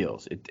he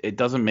feels. It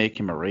doesn't make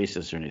him a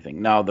racist or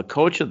anything. Now, the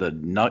coach of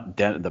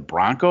the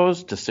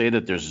Broncos, to say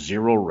that there's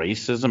zero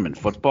racism in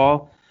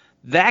football,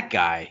 that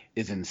guy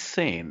is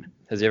insane.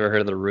 Has he ever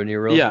heard of the Rooney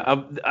Rule? Yeah,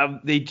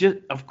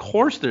 of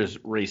course there's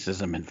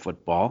racism in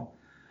football.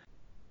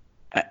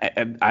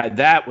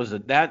 That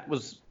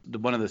was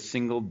one of the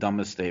single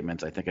dumbest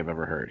statements I think I've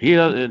ever heard.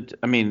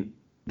 In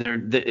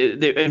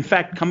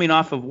fact, coming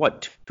off of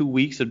 2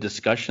 weeks of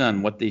discussion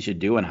on what they should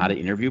do and how to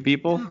interview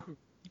people.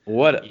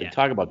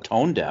 Talk about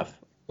tone deaf.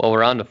 Well,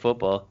 we're on to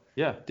football.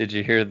 Yeah. Did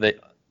you hear the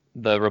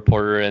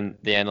reporter and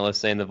the analyst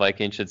saying the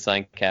Vikings should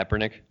sign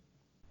Kaepernick?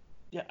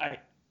 Yeah,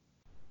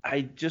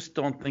 I just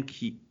don't think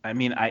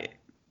I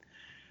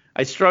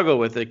struggle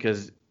with it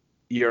because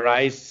your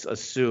eyes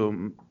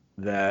assume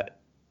that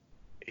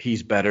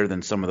he's better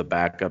than some of the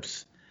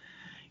backups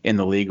in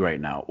the league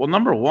right now. Well,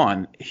 number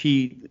one,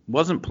 he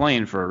wasn't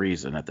playing for a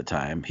reason at the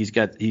time.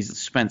 He's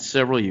spent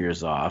several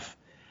years off.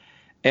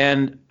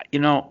 And,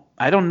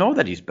 I don't know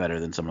that he's better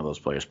than some of those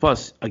players.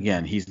 Plus,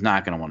 again, he's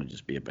not going to want to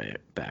just be a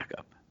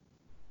backup.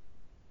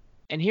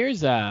 And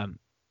here's my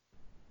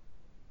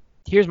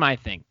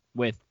thing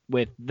with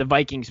the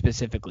Vikings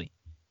specifically,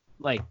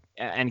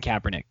 and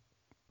Kaepernick.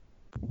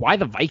 Why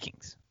the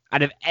Vikings?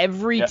 Out of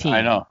every team,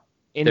 I know.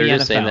 They're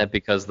just saying that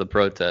because of the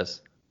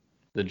protests,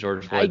 the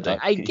George Floyd.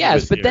 I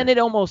guess, but then it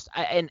almost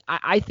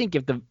I think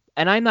and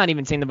I'm not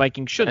even saying the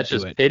Vikings shouldn't do it.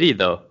 That's just pity,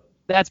 though.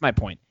 That's my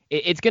point.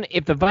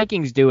 If the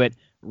Vikings do it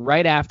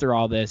right after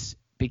all this,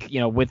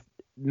 with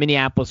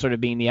Minneapolis sort of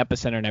being the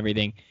epicenter and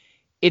everything,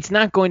 it's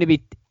not going to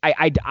be.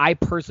 I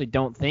personally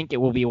don't think it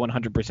will be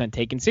 100%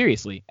 taken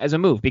seriously as a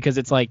move because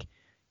it's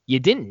you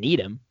didn't need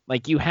him.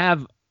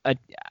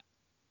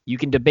 You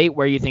can debate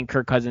where you think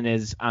Kirk Cousins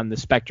is on the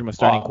spectrum of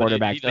starting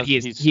quarterbacks, but he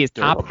is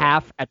top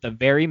half at the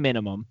very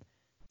minimum.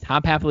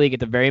 Top half of the league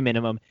at the very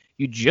minimum.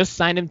 You just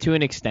signed him to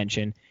an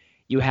extension.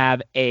 You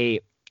have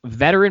a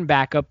veteran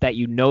backup that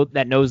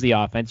knows the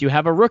offense. You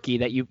have a rookie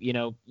that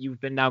you've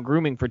been now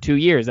grooming for 2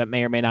 years that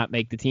may or may not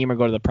make the team or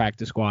go to the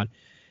practice squad.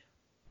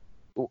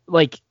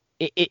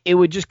 It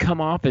would just come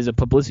off as a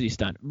publicity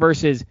stunt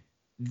versus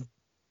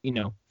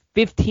 10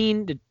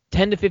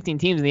 to 15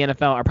 teams in the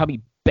NFL are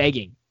probably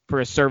begging for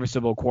a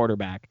serviceable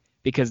quarterback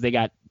because they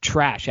got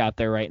trash out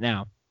there right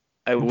now.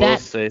 I will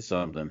say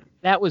something.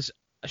 That was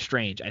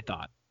strange, I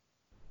thought.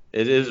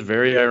 It is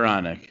very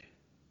ironic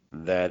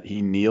that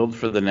he kneeled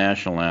for the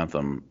national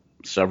anthem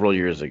several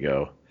years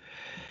ago,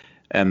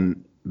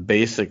 and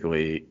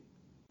basically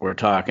we're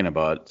talking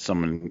about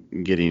someone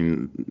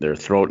getting their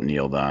throat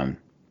kneeled on,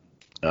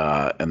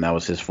 and that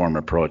was his form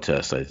of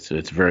protest.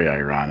 It's very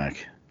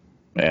ironic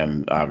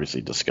and obviously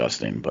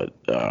disgusting, but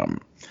I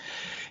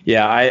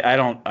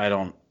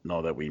don't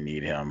know that we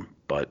need him,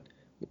 but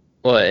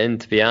and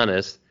to be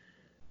honest,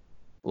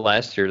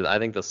 last year I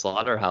think the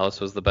Slaughterhouse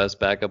was the best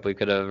backup we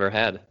could have ever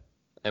had.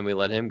 and we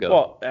let him go.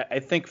 Well, I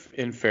think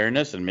in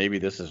fairness, and maybe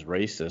this is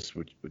racist,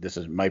 which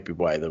might be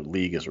why the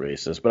league is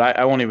racist, but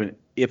I won't even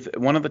 – if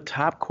one of the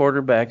top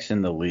quarterbacks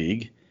in the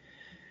league,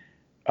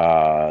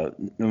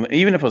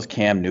 even if it was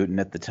Cam Newton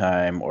at the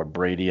time or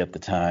Brady at the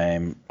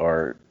time,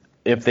 or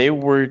if they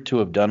were to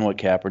have done what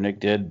Kaepernick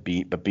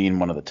did, but being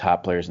one of the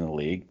top players in the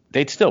league,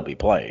 they'd still be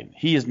playing.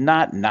 He is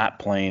not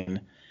playing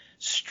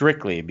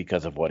strictly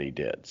because of what he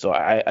did. So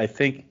I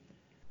think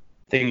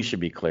things should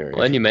be clear.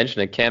 Well, and you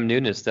mentioned it. Cam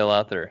Newton is still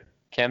out there.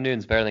 Cam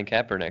Newton's better than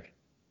Kaepernick.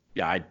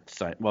 Yeah,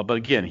 but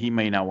again, he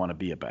may not want to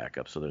be a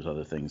backup, so there's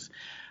other things.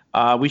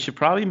 We should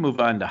probably move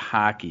on to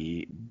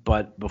hockey,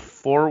 but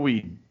before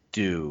we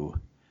do,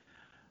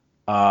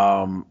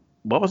 what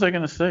was I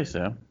going to say,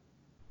 Sam?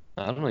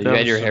 I don't know. You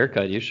had your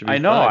haircut. You should be I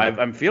know. fine.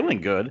 I'm feeling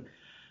good.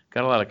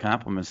 Got a lot of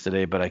compliments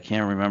today, but I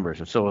can't remember.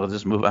 So we'll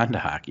just move on to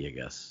hockey, I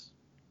guess.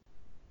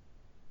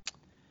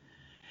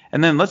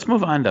 And then let's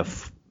move on to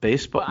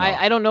baseball. Well,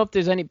 I don't know if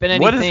there's been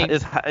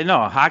anything.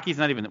 No, hockey's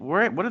not even.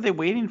 What are they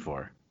waiting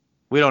for?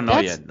 We don't know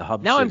yet. The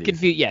hub now cities. I'm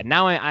confused. Yeah,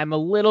 now I'm a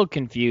little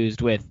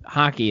confused with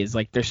hockey. Is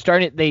like they're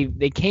starting.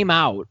 They came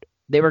out.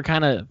 They were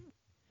kind of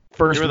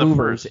first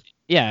movers.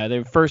 Yeah,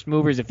 they're first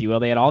movers, if you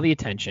will. They had all the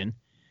attention.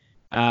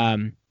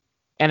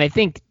 And I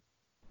think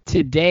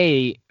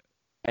today,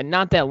 and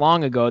not that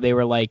long ago, they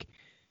were like,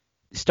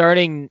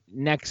 starting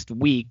next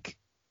week,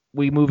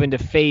 we move into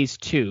phase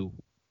 2.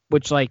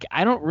 Which, like,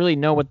 I don't really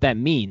know what that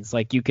means.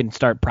 Like, you can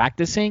start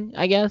practicing,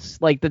 I guess.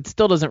 Like, that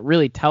still doesn't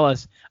really tell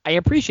us. I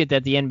appreciate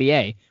that the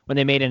NBA, when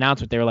they made an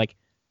announcement, they were like,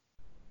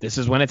 this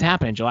is when it's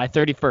happening, July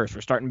 31st.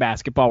 We're starting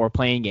basketball. We're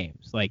playing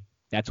games. Like,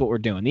 that's what we're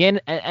doing. The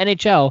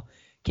NHL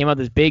came out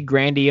with this big,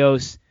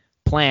 grandiose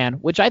plan,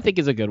 which I think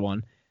is a good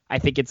one. I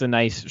think it's a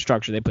nice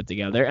structure they put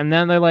together. And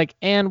then they're like,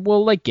 and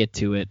we'll, like, get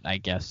to it, I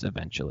guess,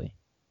 eventually.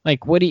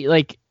 Like, what do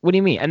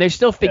you mean? And they're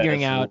still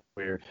figuring out.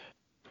 Weird.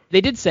 They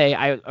did say,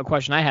 a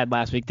question I had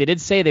last week, they did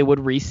say they would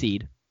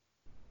reseed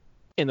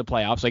in the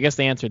playoffs. So I guess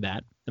they answered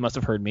that. They must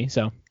have heard me.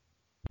 So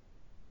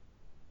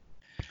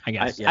I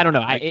guess. I don't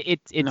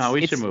know.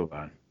 We should move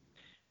on.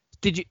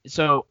 Did you?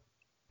 So,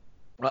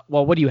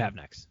 well, what do you have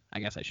next?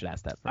 I guess I should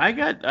ask that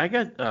first. I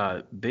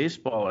got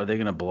baseball. Are they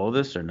going to blow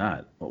this or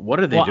not? What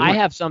are they doing? Well, I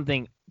have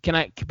something.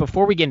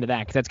 Before we get into that,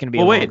 because that's going to be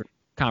a longer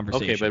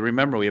conversation. Okay, but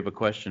remember, we have a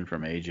question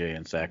from AJ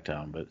in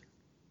Sacktown, but.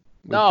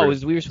 We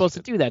were supposed to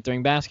do that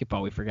during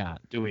basketball. We forgot.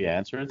 Do we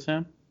answer it,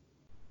 Sam?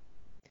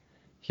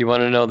 You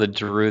want to know the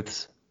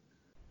Druth's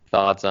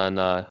thoughts on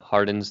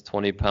Harden's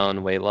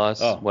 20-pound weight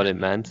loss, what it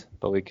meant,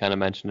 but we kind of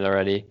mentioned it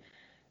already.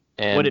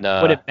 And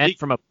what it meant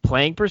from a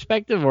playing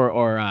perspective,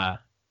 or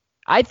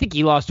I think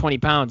he lost 20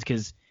 pounds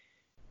because,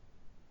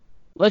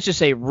 let's just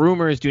say,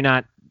 rumors do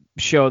not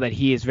show that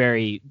he is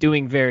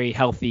doing very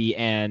healthy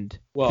and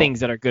things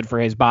that are good for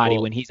his body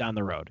when he's on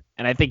the road.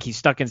 And I think he's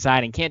stuck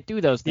inside and can't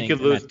do those things. He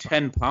could lose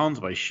 10 pounds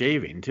by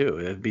shaving, too.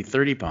 It'd be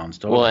 30 pounds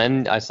total. Well,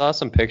 and I saw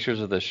some pictures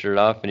with his shirt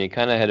off, and he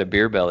kind of had a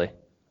beer belly.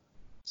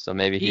 So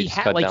maybe he just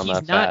cut down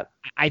that fat.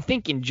 I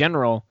think in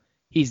general,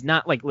 he's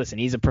not listen,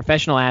 he's a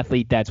professional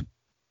athlete that's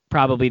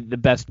probably the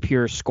best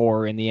pure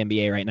scorer in the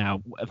NBA right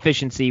now.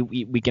 Efficiency,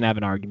 we can have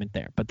an argument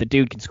there, but the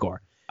dude can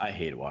score. I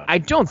hate watching. I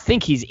don't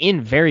think he's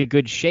in very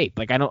good shape.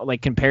 I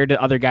don't compared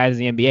to other guys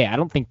in the NBA. I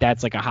don't think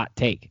that's a hot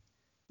take.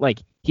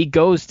 He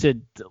goes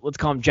to, let's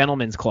call them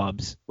gentlemen's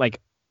clubs,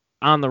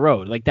 on the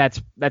road.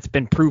 That's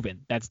been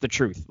proven. That's the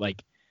truth.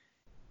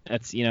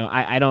 That's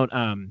I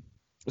don't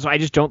so I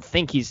just don't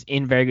think he's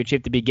in very good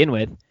shape to begin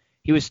with.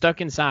 He was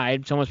stuck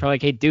inside. Someone's probably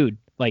like, hey dude,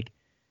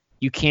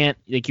 you can't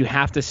you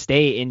have to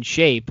stay in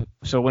shape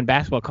so when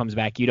basketball comes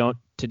back you don't,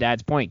 to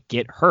Dad's point,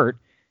 get hurt.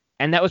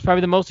 And that was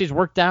probably the most he's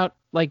worked out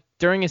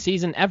during a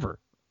season ever,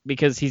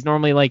 because he's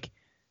normally like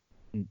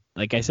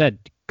I said,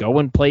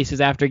 going places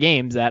after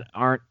games that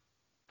aren't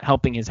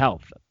helping his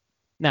health.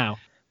 Now,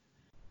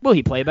 will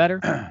he play better?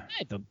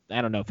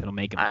 I don't know if it'll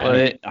make him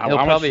better.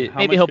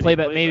 Maybe he'll play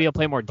better. Maybe he'll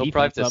play more defense. He'll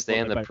probably have to stay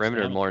in the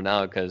perimeter more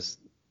now because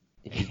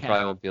he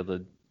probably won't be able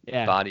to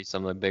body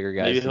some of the bigger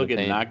guys. Maybe he'll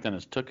get knocked on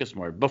his tuchus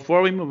more.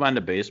 Before we move on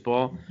to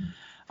baseball,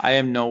 I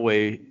am no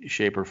way,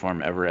 shape, or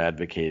form ever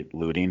advocate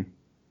looting.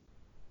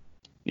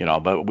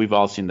 But we've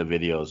all seen the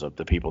videos of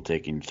the people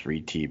taking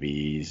 3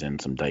 TVs and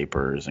some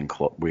diapers and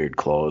weird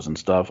clothes and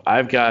stuff.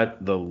 I've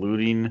got the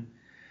looting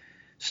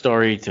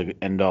story to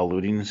end all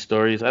looting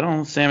stories. I don't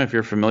know, Sam, if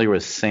you're familiar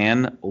with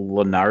San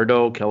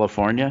Leonardo,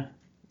 California.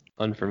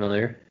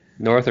 Unfamiliar.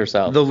 North or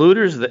south? The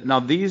looters now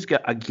these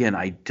guys, again,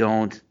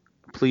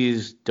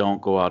 please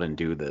don't go out and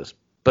do this.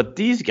 But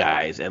these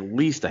guys, at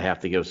least I have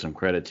to give some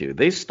credit to.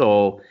 They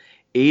stole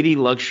 80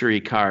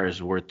 luxury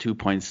cars worth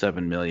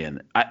 $2.7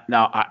 million.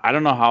 I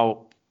don't know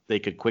how they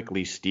could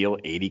quickly steal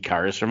 80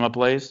 cars from a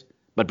place,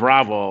 but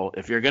bravo,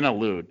 if you're gonna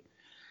loot,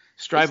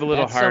 strive a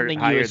little higher than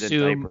diapers.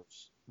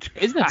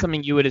 Isn't that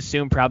something you would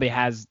assume probably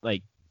has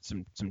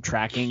some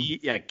tracking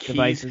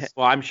devices?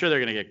 Well, I'm sure they're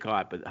gonna get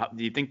caught, but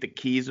do you think the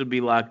keys would be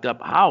locked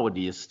up? How would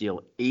you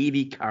steal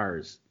 80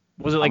 cars?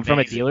 Was it from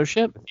a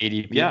dealership?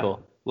 80 people. Yeah,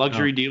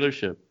 luxury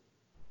dealership.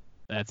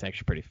 That's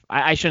actually pretty.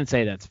 I shouldn't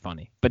say that's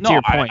funny, but No, to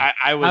your point,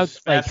 I was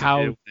like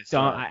fascinated when I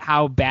saw it.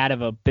 how bad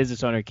of a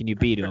business owner can you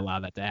be to allow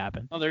that to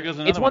happen? Oh, there goes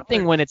another It's one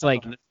thing when it's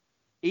like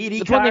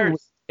 80 it's one thing.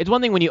 cars. It's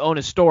one thing when you own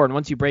a store, and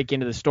once you break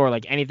into the store,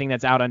 like anything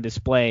that's out on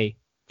display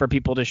for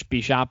people to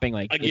be shopping,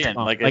 like it's Again,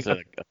 gone. like I said,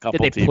 a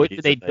couple did they put? TVs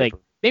Did they that like?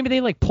 Maybe they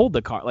like pulled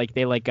the car, like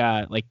they like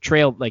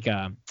trailed like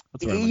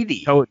what's the word?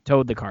 80.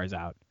 Towed the cars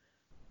out.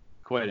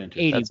 Quite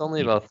interesting. 80. That's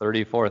only about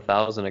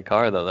 34,000 a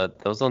car though.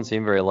 Those don't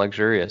seem very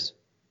luxurious.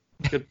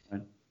 Good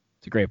point.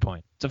 It's a great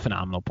point. It's a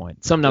phenomenal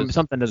point.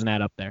 Something doesn't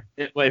add up there.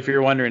 Well, if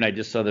you're wondering, I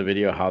just saw the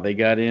video how they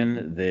got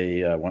in.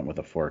 They went with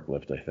a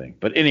forklift, I think.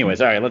 But anyways,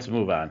 all right, let's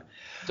move on.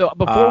 So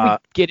before we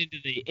get into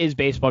is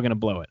baseball going to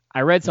blow it?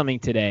 I read something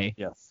today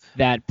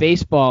that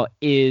baseball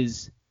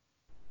is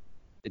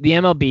the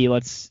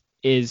MLB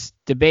is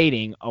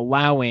debating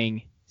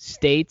allowing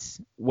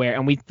states where,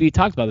 and we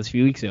talked about this a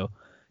few weeks ago,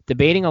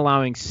 debating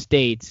allowing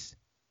states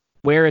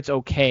where it's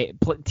okay,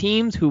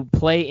 teams who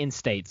play in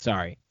states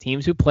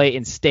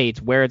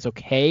where it's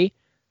okay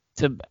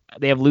to,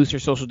 they have looser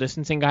social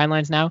distancing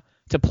guidelines now,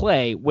 to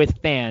play with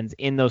fans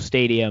in those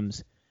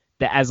stadiums,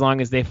 that as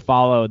long as they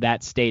follow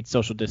that state's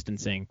social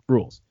distancing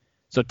rules.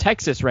 So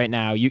Texas right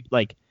now,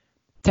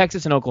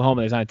 Texas and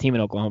Oklahoma, there's not a team in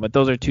Oklahoma, but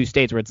those are two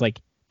states where it's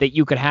like that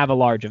you could have a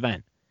large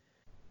event.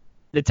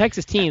 The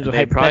Texas teams would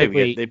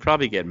hypothetically, they'd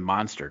probably get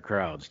monster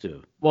crowds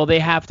too. well, they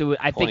have to.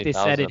 I think they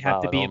said 20,000 it'd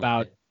have to be only.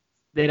 about.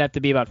 They'd have to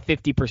be about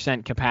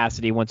 50%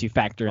 capacity once you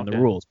factor in the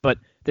rules. But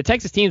the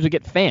Texas teams would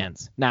get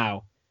fans.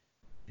 Now,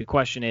 the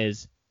question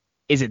is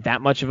it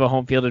that much of a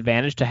home field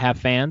advantage to have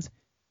fans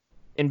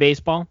in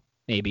baseball?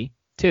 Maybe.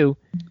 2,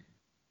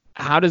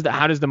 how does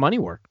the money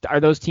work? Are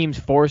those teams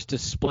forced to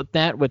split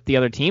that with the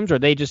other teams, or are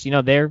they just,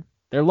 they're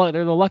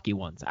the lucky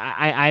ones?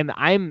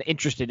 I'm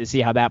interested to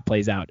see how that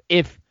plays out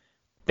if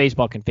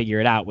baseball can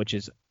figure it out, which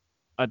is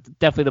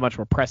definitely the much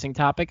more pressing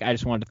topic. I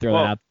just wanted to throw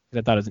that out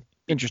because I thought it was an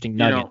interesting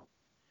nugget.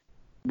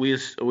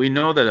 We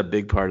know that a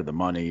big part of the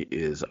money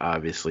is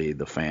obviously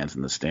the fans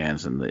in the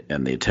stands and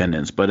the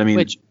attendance, but I mean,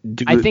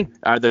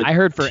 I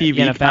heard for TV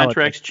NFL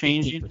contracts it's like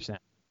changing? 15%.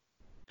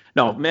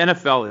 No,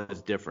 NFL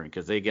is different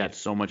because they got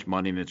so much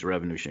money and it's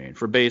revenue sharing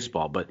for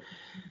baseball, but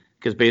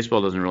because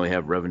baseball doesn't really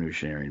have revenue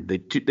sharing, they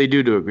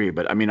do agree.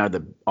 But I mean,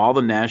 all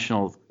the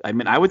national? I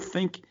mean, I would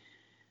think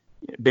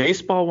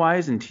baseball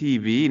wise and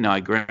TV. Now,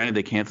 granted,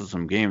 they canceled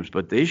some games,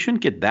 but they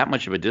shouldn't get that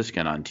much of a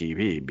discount on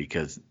TV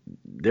because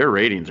their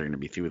ratings are going to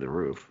be through the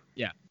roof.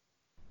 Yeah.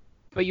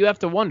 But you have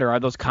to wonder, are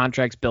those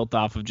contracts built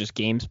off of just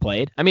games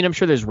played? I mean, I'm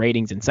sure there's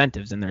ratings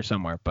incentives in there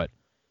somewhere, but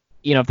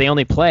if they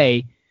only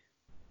play,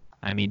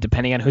 I mean,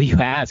 depending on who you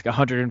ask,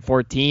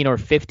 114 or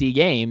 50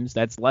 games,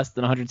 that's less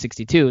than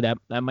 162. That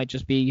might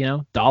just be,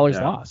 dollars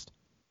lost.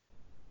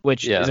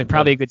 Which is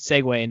probably a good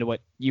segue into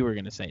what you were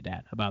going to say,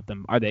 Dad, about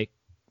them. Are they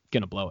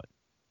going to blow it?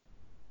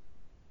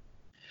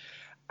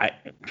 I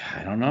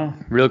don't know.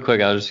 Real quick,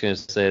 I was just going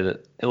to say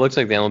that it looks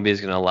like the MLB is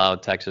going to allow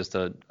Texas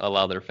to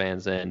allow their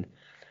fans in.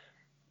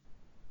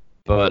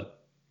 But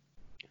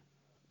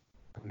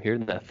I'm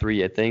hearing that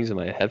 3 things in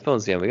my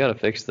headphones again. We got to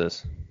fix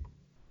this.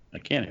 I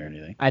can't hear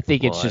anything. I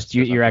think it's just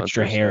your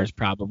extra hair is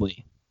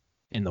probably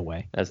in the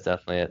way. That's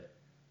definitely it.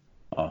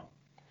 Oh.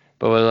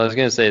 But what I was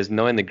going to say is,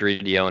 knowing the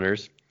greedy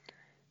owners,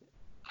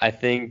 I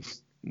think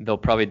they'll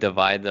probably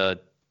divide the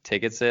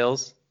ticket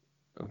sales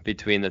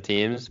between the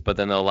teams, but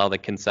then they'll allow the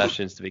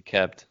concessions to be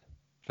kept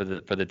for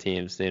the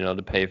teams,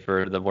 to pay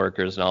for the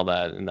workers and all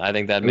that. And I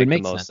think that'd make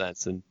the most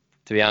sense, and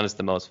to be honest,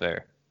 the most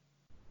fair.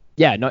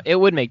 Yeah, no, it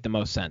would make the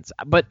most sense.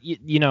 But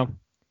you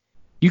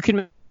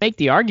can make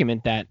the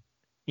argument that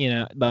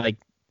like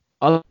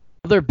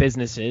other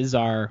businesses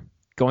are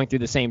going through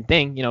the same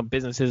thing.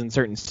 Businesses in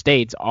certain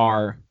states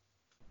are,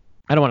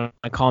 I don't want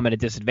to call them at a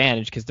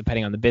disadvantage because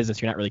depending on the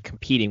business, you're not really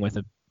competing with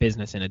a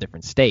business in a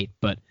different state,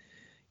 but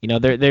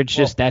they're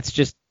just, that's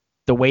just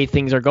the way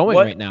things are going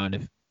right now.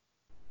 And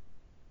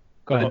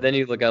go ahead. But then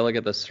I look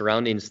at the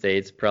surrounding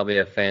states, probably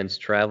have fans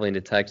traveling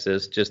to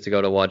Texas just to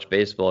go to watch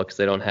baseball because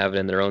they don't have it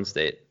in their own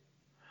state.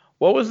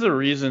 What was the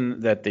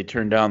reason that they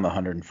turned down the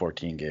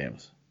 114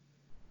 games?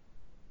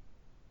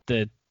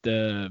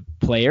 The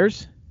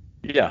players?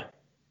 Yeah.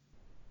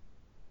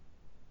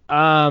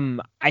 I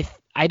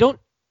don't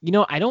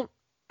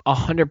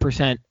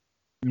 100%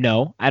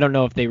 know. I don't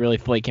know if they really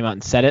fully came out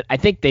and said it. I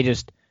think they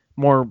just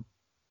more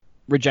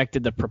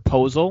rejected the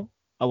proposal.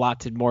 A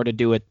lot more to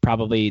do with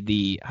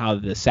probably how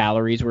the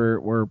salaries were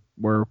being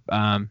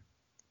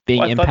impacted.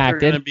 I thought they were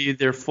going to be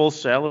their full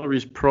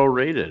salaries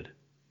prorated.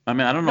 I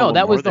mean, I don't know. No,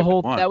 that was the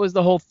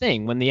whole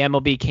thing. When the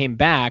MLB came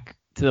back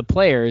to the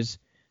players,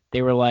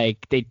 they were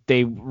like they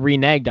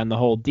reneged on the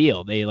whole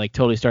deal. They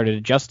totally started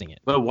adjusting it.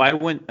 But why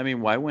went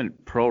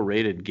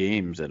prorated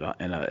games at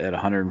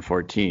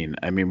 114?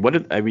 I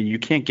mean, you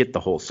can't get the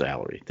whole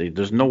salary.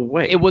 There's no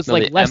way. It was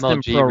less MLG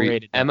than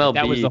prorated. MLB,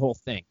 that was the whole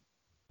thing.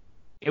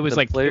 It was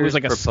like a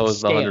proposed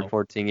scale.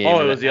 114 games.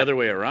 Oh, it was the other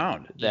way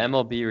around. The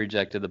MLB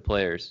rejected the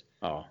players.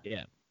 Oh,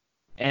 yeah.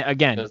 And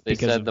again, because they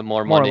said the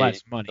more or money,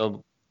 less money.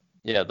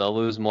 they'll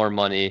lose more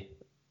money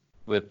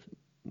with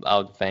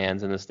out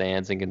fans in the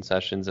stands and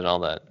concessions and all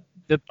that.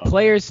 The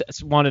players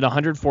wanted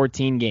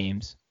 114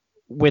 games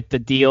with the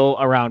deal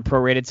around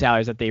prorated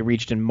salaries that they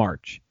reached in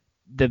March.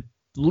 The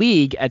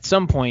league at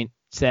some point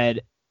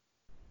said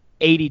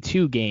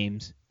 82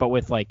 games, but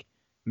with like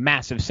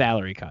massive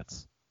salary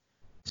cuts.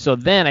 So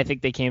then I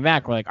think they came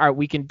back. We're like, all right,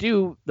 we can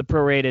do the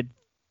prorated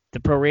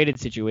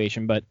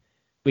situation, but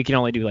we can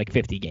only do like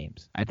 50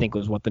 games. I think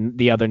was what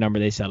the other number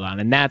they settled on,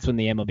 and that's when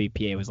the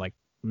MLBPA was like,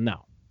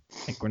 no,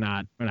 we're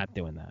not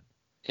doing that.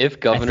 If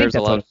governors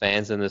allowed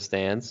fans in the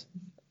stands,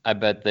 I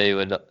bet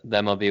the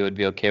MLB would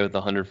be okay with the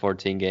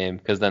 114 game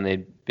because then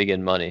they'd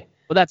begin money.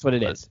 Well, that's what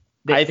it is.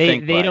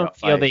 They don't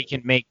feel they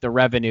can make the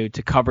revenue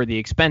to cover the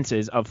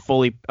expenses of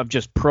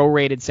just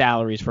prorated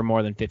salaries for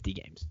more than 50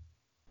 games.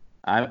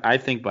 I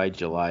think by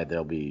July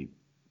they'll be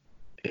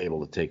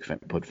able to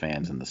put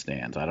fans in the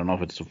stands. I don't know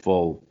if it's a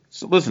full.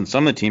 So listen,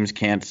 some of the teams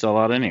can't sell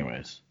out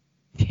anyways.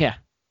 Yeah,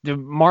 the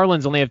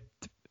Marlins only have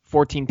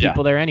 14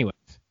 people there anyways.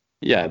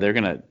 Yeah,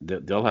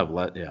 they'll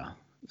have yeah.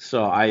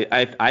 So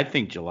I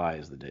think July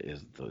is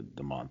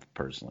the month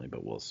personally,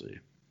 but we'll see.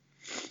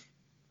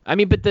 I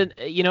mean, but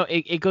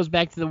it goes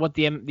back to what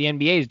the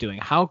NBA is doing.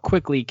 How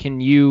quickly can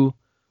you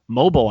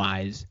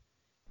mobilize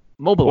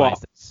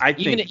this? I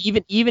think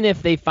even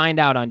if they find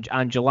out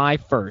on July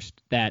 1st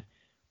that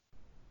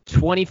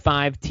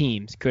 25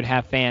 teams could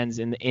have fans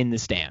in the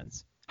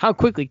stands, how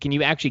quickly can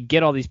you actually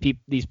get all these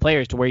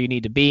players to where you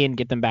need to be and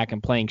get them back in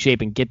playing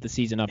shape and get the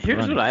season up and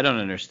running? Here's what I don't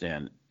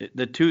understand.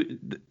 The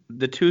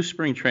two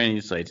spring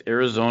training sites,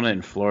 Arizona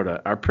and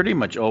Florida, are pretty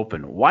much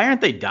open. Why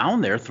aren't they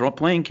down there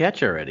playing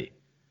catch already?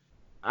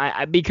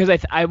 Because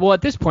at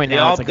this point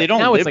now they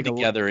don't live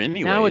together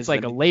anyway. Now it's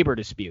like a labor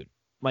dispute.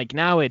 Like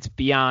now it's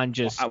beyond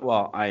just.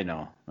 Well, I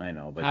know.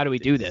 But how do we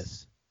do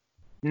this?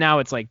 Now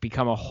it's like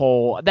become a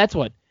whole. That's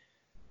what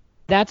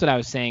I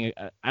was saying.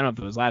 I don't know if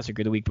it was last week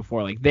or the week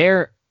before. Like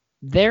they're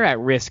at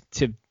risk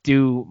to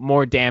do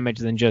more damage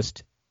than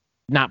just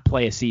not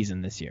play a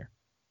season this year.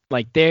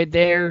 Like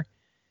they're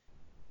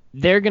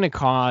going to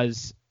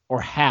cause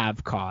or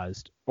have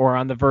caused or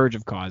on the verge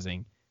of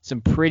causing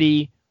some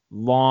pretty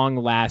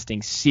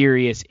long-lasting,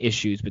 serious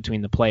issues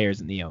between the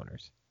players and the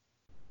owners,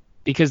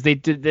 because they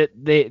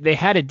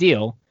had a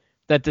deal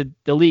that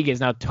the league is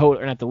now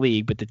or not the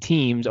league, but the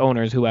teams,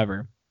 owners,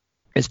 whoever,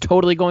 is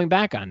totally going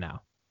back on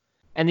now,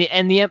 and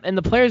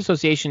the Players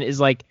Association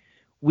is like,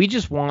 we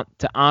just want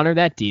to honor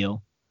that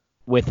deal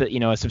with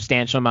a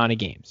substantial amount of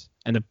games,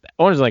 and the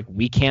owners are like,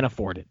 we can't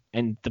afford it,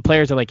 and the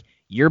players are like,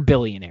 you're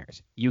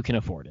billionaires, you can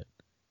afford it.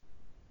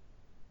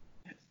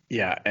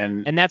 Yeah,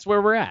 and that's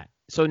where we're at.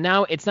 So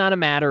now it's not a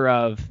matter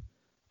of,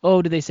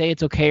 do they say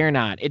it's okay or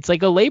not? It's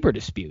like a labor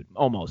dispute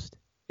almost.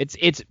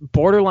 It's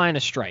borderline a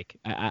strike,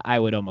 I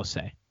would almost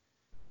say.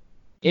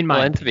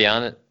 And to be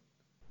honest,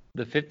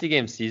 the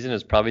 50-game season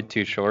is probably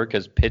too short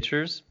because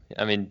pitchers,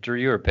 I mean, Drew,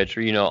 you're a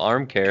pitcher,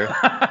 arm care.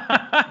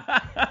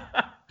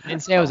 I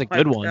didn't say I was a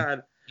good one.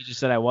 God. You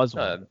just said I was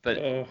one.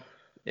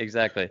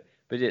 Exactly.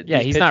 But he's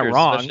pitchers, not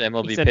wrong. Especially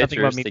MLB he said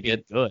pitchers, to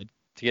get good.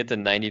 To get to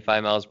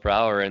 95 miles per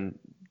hour, and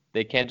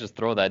they can't just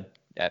throw that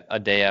a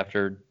day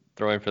after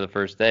throwing for the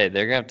first day.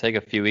 They're going to take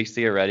a few weeks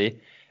to get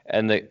ready.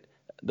 And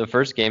the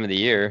first game of the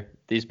year,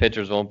 these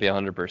pitchers won't be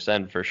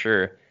 100% for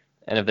sure.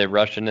 And if they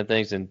rush into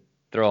things and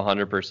throw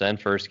 100%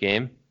 first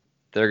game,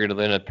 they're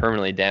going to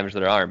permanently damage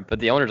their arm. But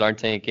the owners aren't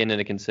taking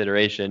into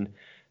consideration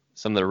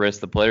some of the risks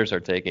the players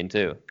are taking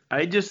too.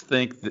 I just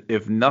think that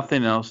if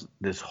nothing else,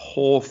 this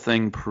whole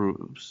thing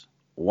proves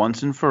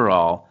once and for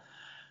all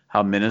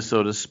how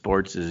Minnesota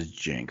sports is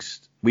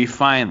jinxed. We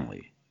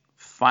finally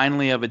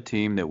have a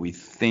team that we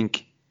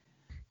think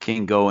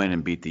can go in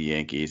and beat the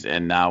Yankees,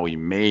 and now we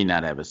may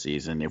not have a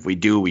season. If we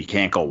do, we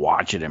can't go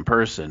watch it in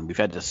person. We've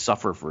had to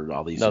suffer for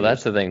all these years.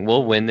 That's the thing.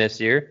 We'll win this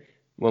year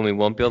when we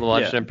won't be able to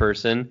watch it in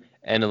person,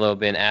 and there'll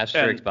be an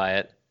asterisk by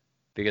it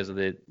because of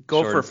the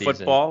short season.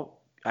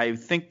 Football. I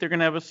think they're going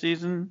to have a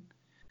season,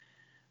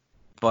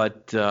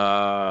 but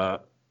I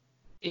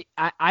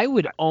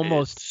would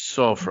almost. It's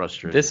so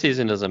frustrating. This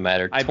season doesn't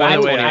matter.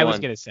 I was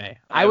going to say.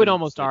 I would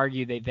almost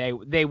argue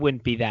they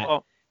wouldn't be that.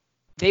 Well,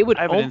 they would.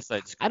 I have an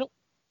inside scoop. I don't.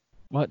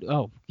 What?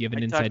 Oh, you have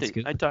an inside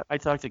scoop? I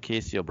talked to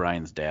Casey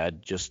O'Brien's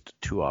dad just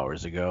 2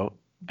 hours ago,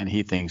 and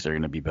he thinks they're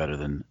going to be better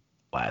than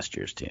last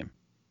year's team.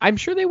 I'm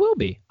sure they will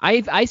be.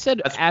 I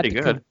said that's pretty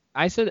good.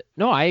 I said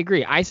no. I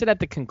agree. I said at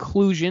the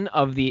conclusion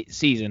of the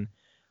season,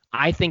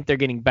 I think they're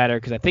getting better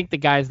because I think the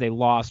guys they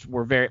lost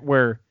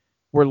were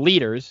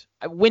leaders.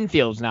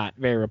 Winfield's not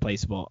very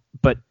replaceable,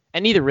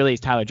 and neither really is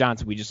Tyler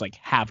Johnson. We just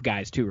have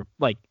guys too.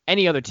 Like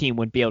any other team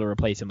wouldn't be able to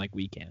replace him like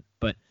we can.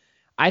 But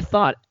I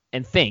thought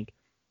and think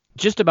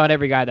just about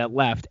every guy that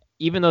left,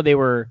 even though they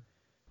were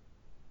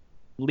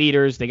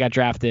leaders, they got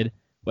drafted,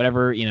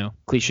 whatever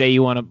cliche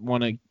you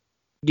want to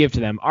give to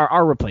them,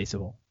 are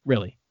replaceable.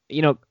 Really,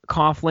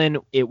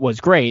 Coughlin, it was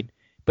great,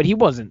 but he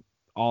wasn't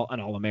an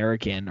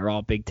All-American or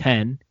All Big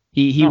Ten.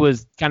 He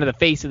was kind of the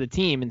face of the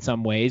team in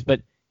some ways,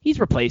 but he's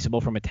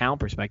replaceable from a talent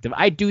perspective.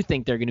 I do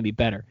think they're going to be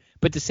better.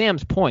 But to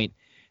Sam's point,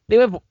 they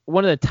have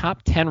one of the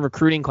top 10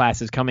 recruiting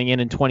classes coming in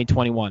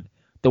 2021.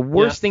 The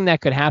worst thing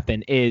that could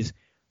happen is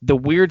the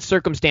weird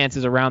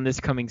circumstances around this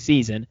coming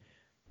season,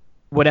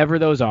 whatever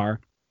those are,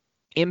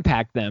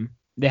 impact them.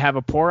 They have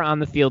a poor on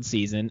the field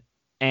season,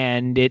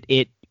 and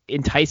it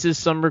entices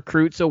some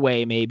recruits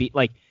away. Maybe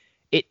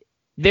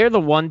they're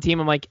the one team.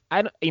 I'm like,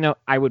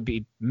 I would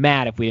be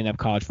mad if we didn't have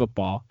college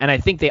football, and I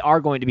think they are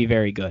going to be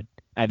very good.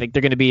 I think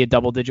they're going to be a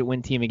double-digit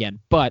win team again,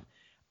 but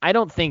I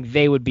don't think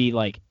they would be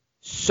like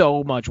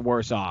so much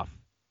worse off.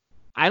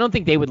 I don't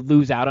think they would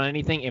lose out on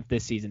anything if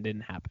this season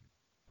didn't happen.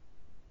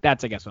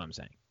 That's, I guess, what I'm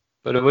saying.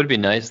 But it would be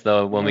nice,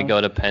 though, when we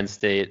go to Penn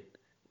State,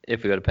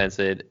 if we go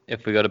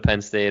to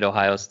Penn State,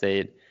 Ohio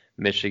State,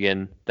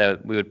 Michigan,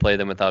 that we would play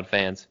them without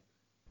fans.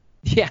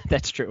 Yeah,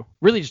 that's true.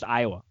 Really just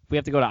Iowa. If we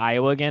have to go to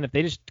Iowa again, if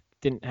they just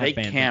didn't have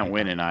fans. They can't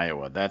win in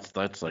Iowa. That's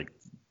like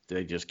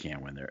they just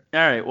can't win there. All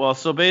right, well,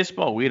 so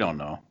baseball, we don't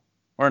know.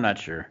 We're not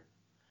sure.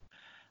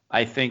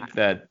 I think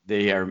that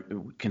they are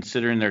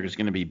considering there's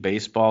going to be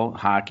baseball,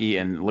 hockey,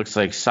 and it looks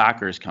like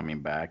soccer is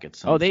coming back at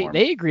some form.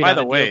 They agreed on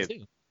the deal,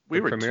 too. We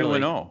were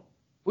 2-0.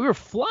 We were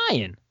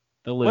flying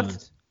the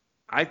Loons.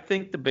 I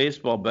think the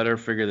baseball better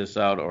figure this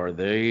out, or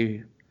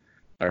they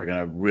are going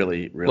to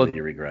really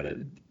regret it.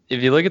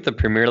 If you look at the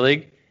Premier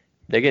League,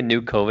 they get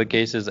new COVID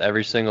cases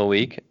every single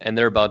week, and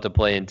they're about to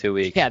play in 2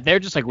 weeks. Yeah, they're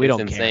just like, we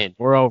don't insane. Care.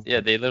 We're over.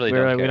 Yeah, they literally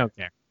don't care. We don't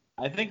care.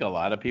 I think a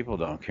lot of people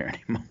don't care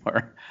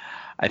anymore.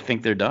 I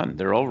think they're done.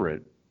 They're over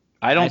it.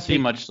 I don't see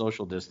much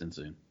social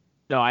distancing.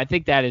 No, I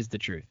think that is the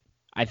truth.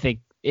 I think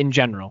in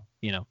general,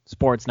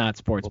 sports, not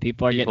sports.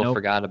 People are getting over. People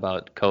forgot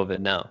about COVID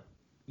now.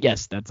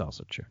 Yes, that's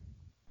also true.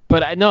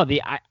 But I know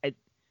the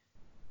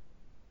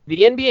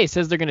NBA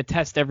says they're going to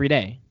test every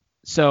day.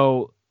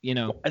 So,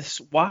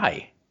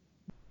 why?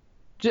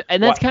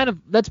 And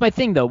that's my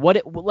thing though.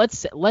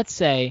 Let's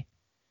say,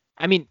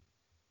 I mean,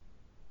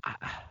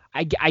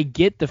 I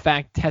get the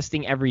fact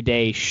testing every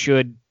day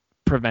should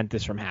prevent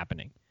this from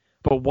happening.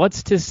 But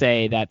what's to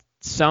say that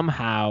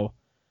somehow,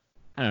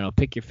 I don't know,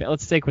 pick your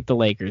let's stick with the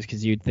Lakers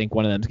because you'd think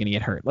one of them's going to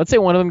get hurt. Let's say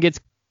one of them gets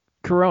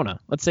corona.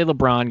 Let's say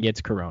LeBron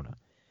gets corona.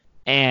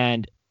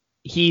 And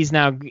he's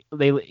now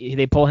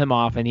they pull him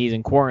off and he's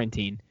in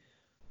quarantine.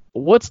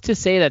 What's to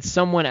say that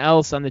someone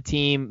else on the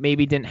team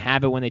maybe didn't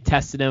have it when they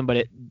tested him,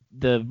 but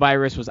the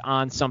virus was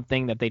on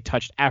something that they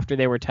touched after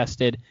they were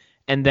tested,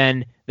 and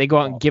then they go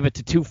out and give it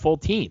to two full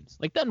teams?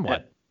 Like, then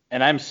what?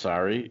 And I'm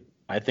sorry.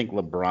 I think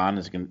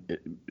LeBron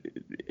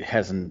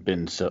hasn't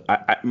been so.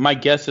 My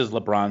guess is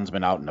LeBron's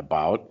been out and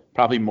about,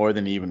 probably more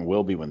than he even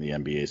will be when the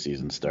NBA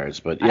season starts.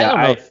 But yeah, I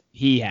don't know if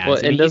he has. Well,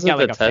 and he's got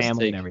like the a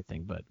family and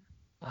everything, but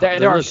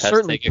there are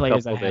certainly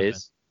players that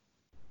haven't.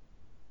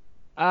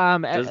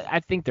 I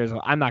think there's.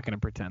 I'm not going to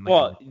pretend.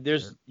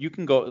 You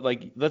can go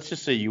let's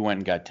just say you went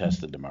and got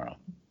tested tomorrow,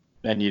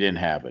 and you didn't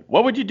have it.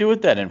 What would you do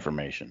with that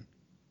information?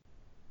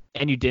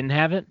 And you didn't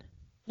have it?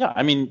 Yeah,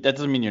 I mean that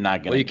doesn't mean you're not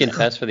going to. Well, you can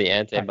test for the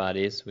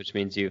antibodies, which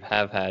means you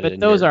have had it. But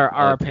those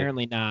are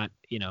apparently not.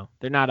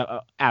 They're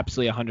not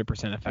absolutely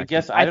 100%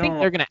 effective. I think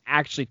they're going to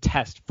actually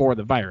test for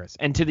the virus.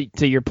 And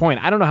to your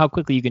point, I don't know how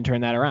quickly you can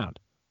turn that around.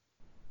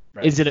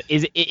 Right.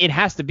 It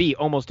has to be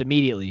almost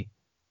immediately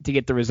to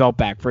get the result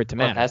back for it to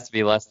matter. It has to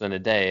be less than a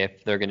day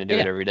if they're going to do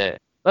it every day.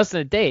 Less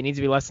than a day. It needs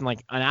to be less than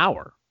like an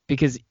hour,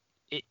 because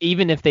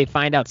even if they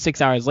find out 6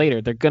 hours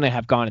later, they're going to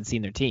have gone and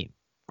seen their team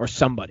or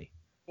somebody.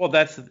 Well,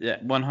 that's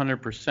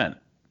 100%.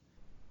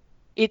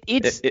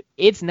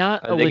 It's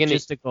not a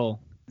logistical.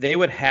 They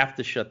would have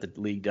to shut the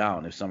league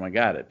down if someone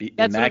got it.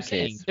 That's what I'm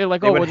saying. They're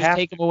like, we'll just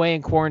take them away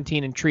in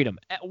quarantine and treat them.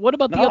 What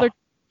about the other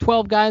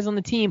 12 guys on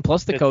the team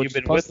plus the coach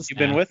plus the staff?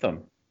 You've been with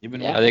them.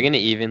 Are they going to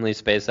evenly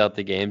space out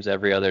the games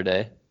every other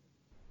day?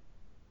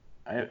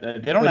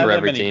 They don't have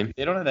that many. Team.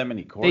 They don't have that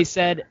many courts.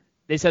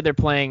 They said they're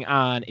playing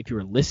on. If you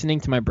were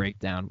listening to my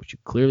breakdown, which you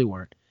clearly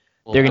weren't,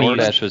 they're going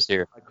to use. DoorDash was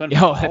here.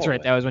 Oh, that's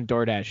right. That was when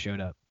DoorDash showed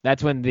up.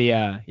 That's when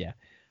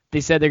They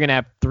said they're going to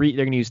have three.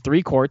 They're going to use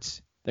 3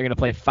 courts. They're going to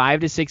play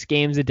 5 to 6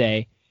 games a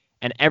day,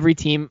 and every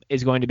team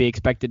is going to be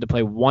expected to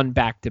play one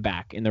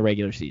back-to-back in the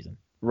regular season,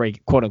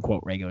 quote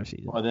unquote regular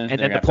season. Well, and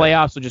then the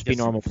playoffs will just be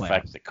normal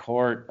playoffs. The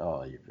court.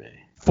 Oh, you're ready.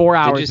 4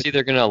 hours. Did you see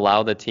they're going to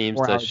allow the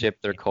teams to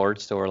ship their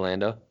courts to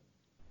Orlando?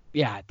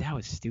 Yeah, that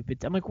was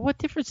stupid. I'm like, what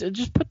difference?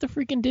 Just put the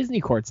freaking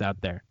Disney courts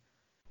out there.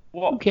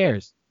 Well, who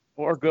cares?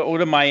 Or go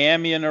to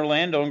Miami and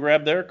Orlando and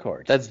grab their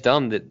courts. That's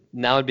dumb. That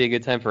now would be a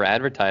good time for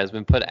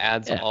advertisement. Put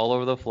ads all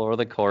over the floor of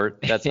the court.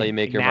 That's how you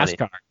make your money.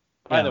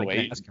 By the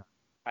way,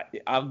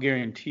 I'll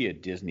guarantee you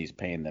Disney's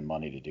paying them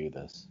money to do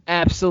this.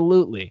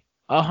 Absolutely,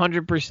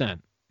 100%.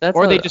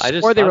 Or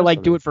they were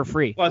like, do it for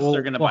free. Plus,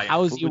 they're going to buy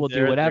Housey will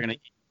do whatever.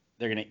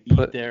 They're going to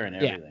eat there and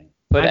everything.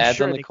 Put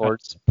ads on the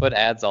courts. Put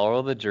ads all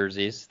over the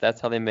jerseys. That's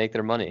how they make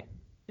their money.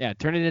 Yeah,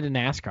 turn it into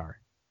NASCAR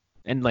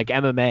and like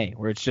MMA,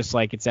 where it's just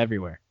like it's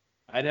everywhere.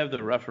 I'd have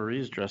the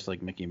referees dressed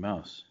like Mickey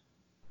Mouse.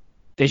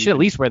 They should at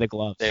least wear the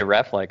gloves. They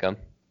ref like them.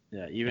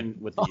 Yeah, even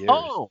with the ears.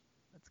 Oh,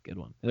 that's a good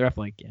one. The ref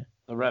like, yeah.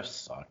 The refs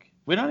suck.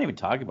 We don't even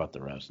talk about the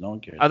refs. No one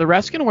cares. Are the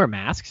refs going to wear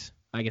masks?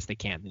 I guess they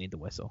can't. They need the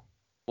whistle.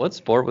 What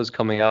sport was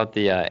coming out?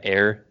 The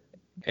air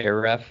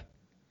ref?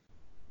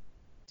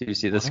 Do you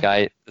see the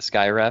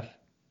sky ref?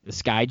 The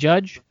Sky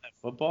Judge.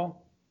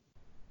 Football?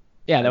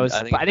 Yeah, that was.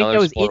 I think that another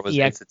was sport in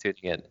the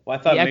instituting it. Well,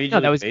 I thought Major no,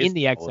 League that was in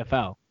the Baseball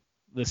XFL.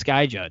 The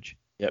Sky Judge.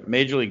 Yeah,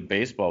 Major League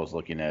Baseball was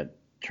looking at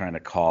trying to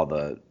call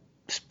the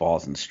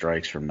balls and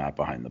strikes from not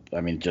behind the.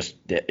 I mean, just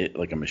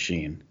like a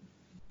machine.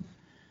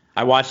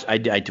 I watched.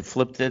 I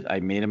flipped it. I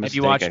made a mistake.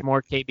 Have you watched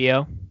more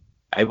KBO?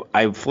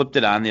 I flipped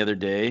it on the other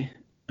day.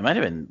 It might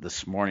have been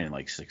this morning,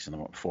 like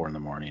 4 in the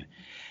morning,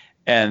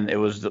 and it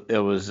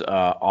was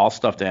all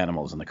stuffed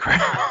animals in the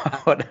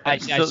crowd. I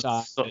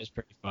saw it. It was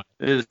pretty fun.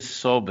 It is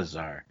so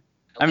bizarre.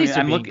 At least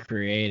I'm looking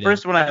creative.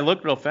 First, when I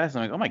looked real fast,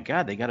 I'm like, oh my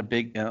god, they got a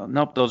big.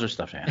 Nope, those are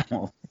stuffed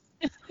animals.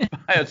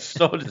 It's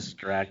so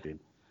distracting.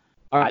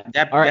 Our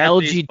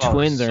LG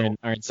twins are in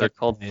they're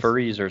called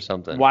furries or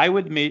something. Why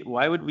would we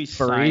furries?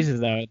 sign? Is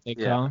that what they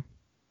call them?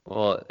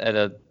 Well, at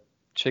a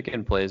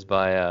chicken place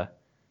by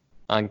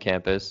on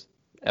campus,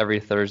 every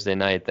Thursday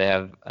night they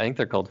have, I think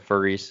they're called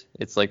furries.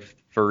 It's like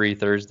Furry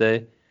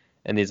Thursday,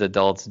 and these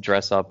adults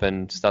dress up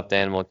in stuffed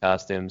animal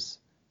costumes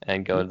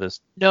and go to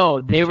this.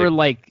 No, they were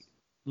like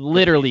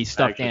literally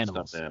stuffed Actual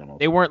animals. stuffed animals.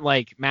 They weren't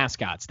like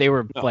mascots. They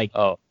were like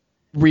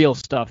real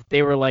stuff.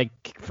 They were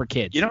like for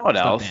kids. You know what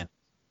else? Animals.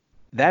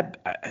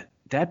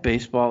 That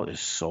baseball is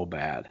so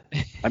bad.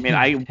 I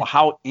mean,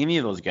 how any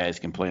of those guys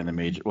can play in the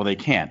major? Well, they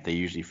can't. They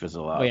usually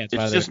fizzle out. Oh, yeah,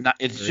 it's just not.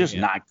 It's just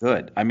not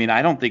good. I mean,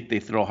 I don't think they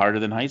throw harder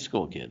than high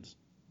school kids.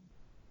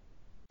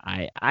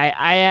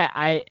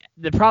 The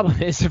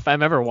problem is if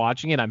I'm ever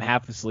watching it, I'm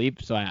half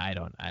asleep, so I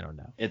don't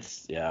know.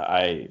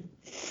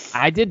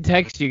 I did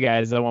text you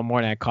guys that one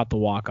morning. I caught the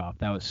walk off.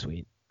 That was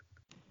sweet.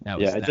 In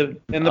the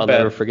I'll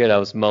never forget. I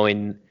was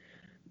mowing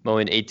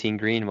 18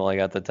 green while I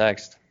got the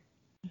text.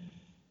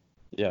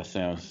 Yeah,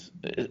 Sam.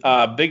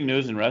 Big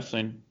news in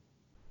wrestling.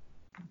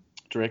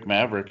 Drake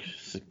Maverick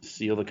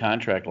sealed the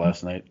contract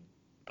last night.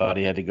 Thought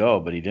he had to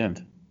go, but he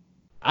didn't.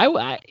 I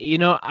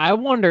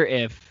wonder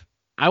if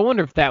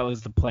that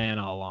was the plan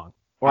all along.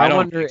 Or I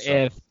wonder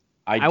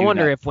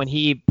if when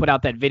he put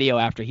out that video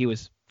after he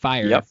was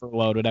fired,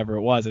 furloughed, whatever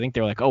it was, I think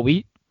they were like, oh,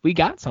 we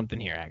got something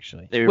here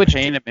actually. They were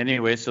paying him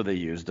anyway, so they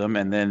used him,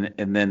 and then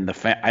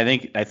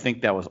I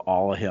think that was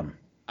all of him.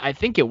 I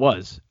think it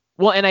was.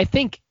 Well, and I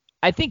think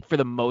for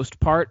the most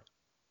part,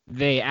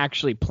 they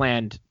actually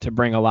planned to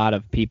bring a lot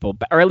of people,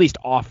 or at least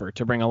offer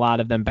to bring a lot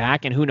of them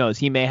back. And who knows,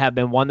 he may have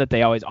been one that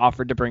they always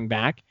offered to bring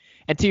back.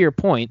 And to your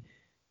point,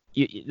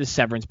 the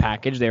severance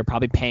package, they were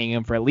probably paying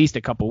him for at least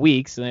a couple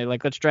weeks. And they're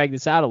like, let's drag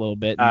this out a little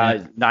bit.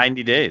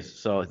 90 days.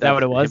 So is that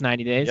what it was?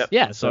 90 days? Yep.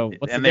 Yeah. So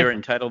they were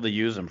entitled to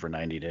use him for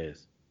 90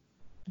 days.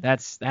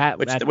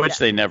 Which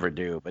they never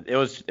do. But it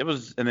was,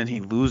 and then he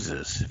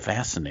loses.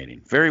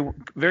 Fascinating. Very,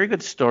 very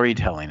good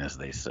storytelling, as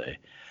they say.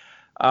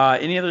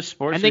 Any other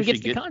sports? And then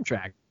gets the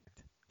contract.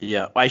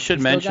 Yeah, I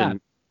should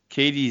mention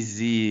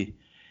KDZ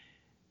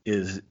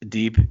is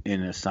deep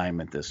in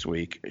assignment this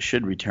week.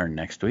 Should return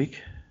next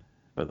week.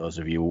 For those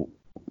of you,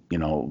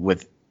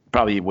 with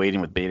probably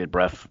waiting with bated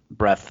breath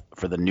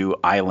for the new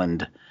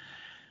Island,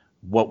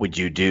 what would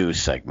you do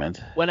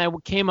segment? When I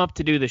came up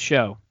to do the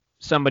show,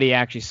 somebody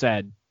actually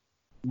said,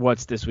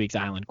 "What's this week's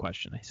Island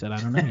question?" I said,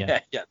 "I don't know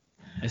yet." Yeah.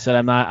 I said,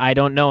 I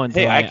don't know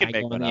until I can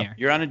make go one on up. the air.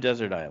 You're on a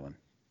desert island,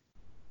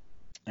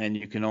 and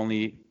you can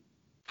only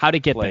How to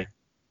get there?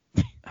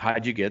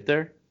 How'd you get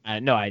there?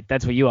 No,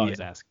 that's what you always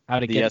ask. How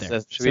to get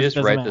there? Should we just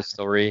write the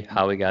story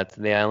how we got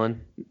to the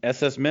island?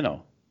 SS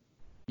Minnow.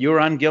 You were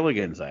on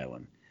Gilligan's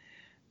Island.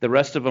 The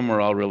rest of them were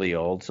all really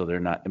old, so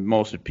they're not.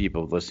 Most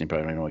people listening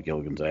probably don't know what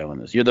Gilligan's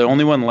Island is. You're the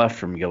only one left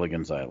from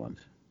Gilligan's Island.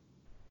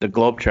 The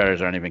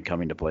Globetrotters aren't even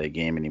coming to play a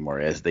game anymore,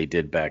 as they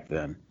did back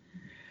then.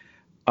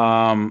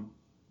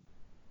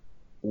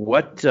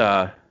 What's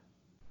the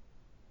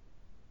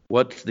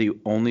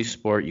only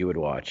sport you would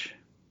watch?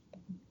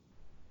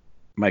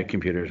 My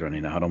computer's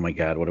running out. Oh my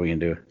God, what are we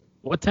gonna do?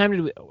 What time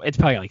did we? It's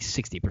probably like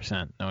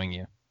 60%, knowing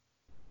you.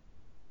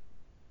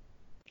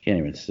 Can't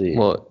even see.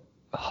 Well,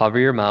 hover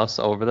your mouse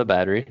over the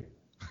battery.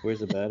 Where's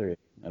the battery?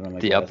 I don't know.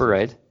 The upper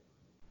right.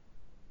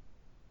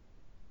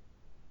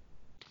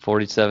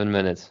 47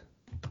 minutes.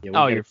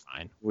 Yeah, you're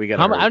fine. We got.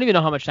 I don't even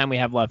know how much time we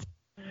have left.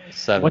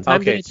 7. What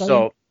time did it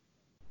tell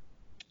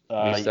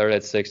you? We start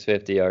at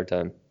 6:50 our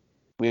time.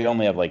 We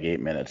only have like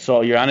 8 minutes.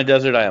 So you're on a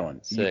desert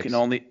island. 6. You can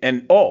only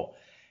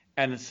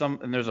and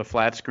there's a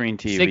flat screen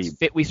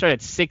TV. We start at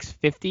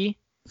 6:50.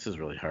 This is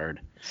really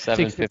hard.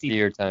 7:50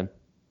 your time.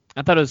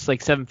 I thought it was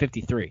like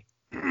 7:53.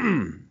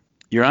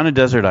 You're on a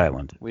desert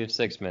island. We have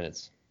 6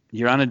 minutes.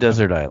 You're on a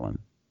desert island.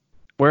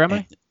 Where am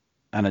I?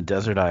 On a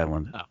desert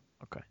island. Oh,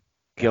 okay.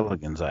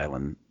 Gilligan's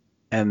Island.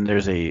 And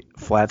there's a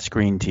flat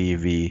screen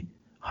TV,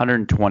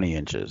 120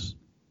 inches.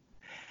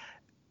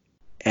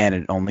 And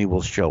it only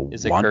will show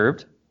Is it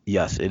curved?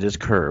 Yes, it is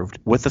curved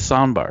with a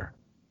soundbar.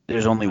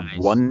 There's only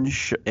one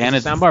and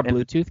it's soundbar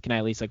Bluetooth. Can I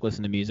at least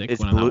listen to music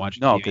when I'm not watching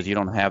No, TV? because you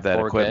don't have that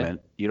 4K?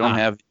 equipment. You don't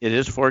have. It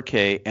is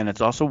 4K, and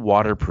it's also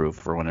waterproof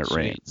for when it Sweet.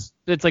 rains.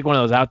 It's like one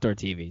of those outdoor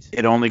TVs.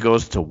 It only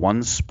goes to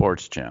one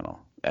sports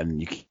channel,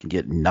 and you can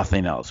get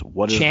nothing else.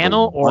 What is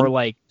channel or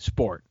like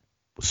sport?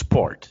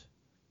 Sport.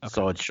 Okay.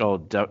 So it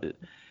showed.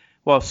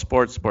 Well,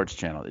 sports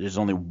channel. There's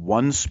only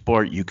one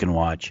sport you can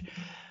watch.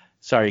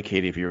 Sorry,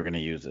 Katie, if you were going to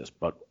use this,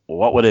 but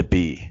what would it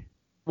be?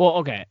 Well,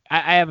 okay.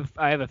 I have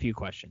a few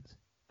questions.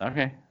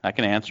 Okay, I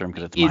can answer them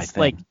because it's my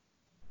thing. Like,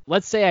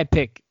 let's say I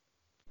pick,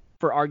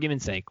 for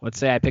argument's sake,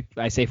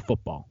 I say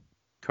football.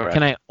 Correct.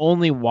 Can I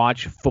only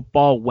watch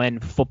football when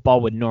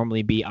football would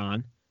normally be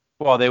on?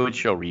 Well, they would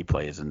show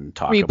replays and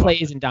talk about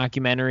replays and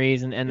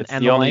documentaries and it's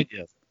the only.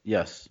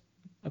 Yes.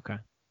 Okay.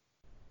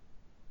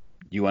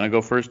 You want to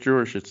go first, Drew,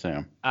 or should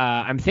Sam?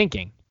 I'm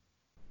thinking.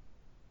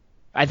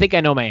 I think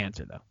I know my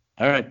answer though.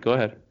 All right, go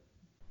ahead.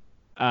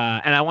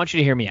 And I want you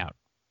to hear me out.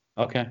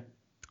 Okay.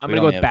 I'm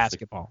gonna go with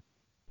basketball.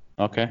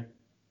 Okay. I'm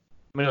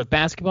gonna go with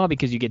basketball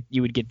because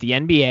you would get the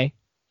NBA.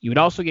 You would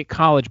also get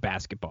college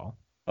basketball.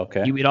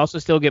 Okay. You would also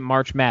still get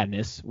March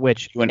Madness,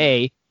 which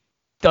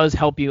does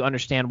help you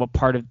understand what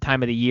part of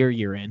time of the year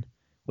you're in,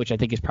 which I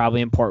think is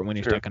probably important when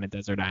you're stuck on a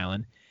desert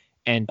island.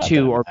 And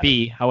two, or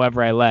B,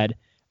 however I led,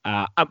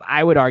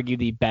 I would argue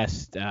the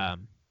best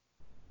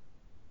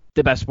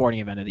sporting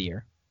event of the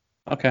year.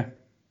 Okay.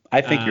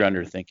 I think you're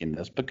underthinking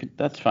this, but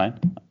that's fine.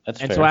 That's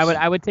fair. And so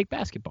I would take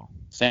basketball.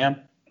 Sam?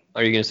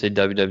 Are you going to say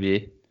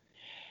WWE?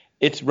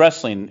 It's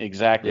wrestling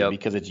exactly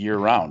because it's year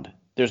round.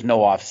 There's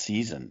no off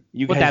season.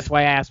 That's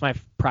why I asked my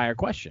prior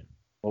question.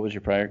 What was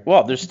your prior?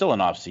 Well, there's still an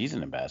off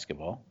season in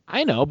basketball.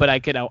 I know, but I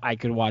could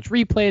watch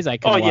replays. I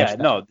could. Oh yeah,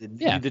 no,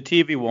 the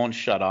TV won't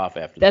shut off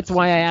after. That's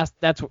why I asked.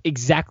 That's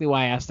exactly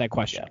why I asked that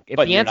question. Yeah,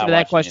 if the answer to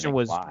that question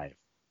was live.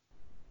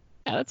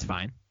 Yeah, that's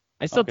fine.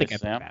 I still think I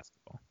pick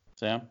basketball.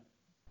 Sam?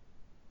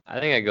 I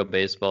think I go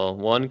baseball.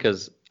 One,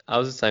 because I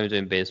was deciding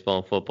between baseball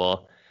and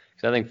football.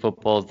 Because I think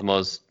football is the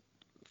most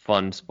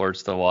fun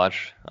sports to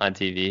watch on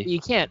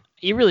TV.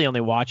 You really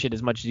only watch it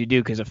as much as you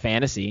do because of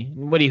fantasy.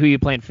 Who are you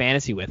playing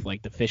fantasy with?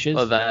 Like the Fishes?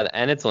 Oh, that,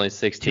 and it's only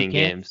 16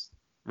 games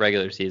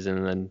regular season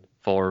and then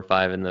 4 or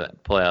 5 in the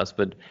playoffs.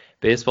 But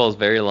baseball is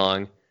very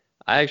long.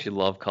 I actually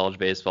love college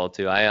baseball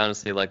too. I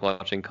honestly like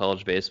watching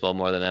college baseball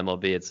more than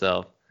MLB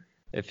itself.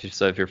 If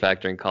you're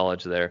factoring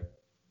college there.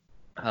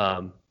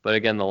 But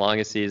again, the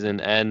longest season,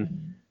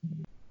 and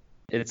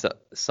it's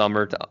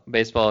summer.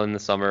 Baseball in the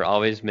summer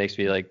always makes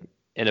me like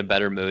in a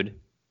better mood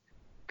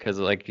because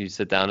like you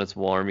sit down, it's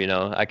warm.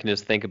 I can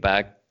just think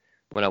back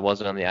when I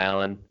wasn't on the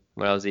island,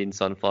 when I was eating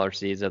sunflower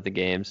seeds at the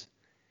games.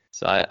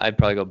 So I'd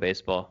probably go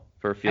baseball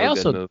for a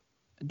feel-good move.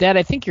 Dad,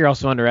 I think you're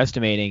also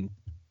underestimating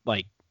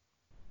like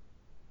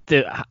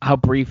how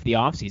brief the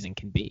off season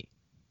can be.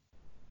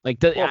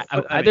 Like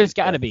there's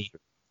got to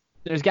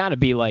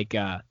be like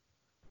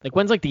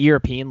when's like the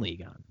European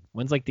League on?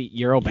 When's like the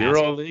Euro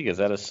League? Is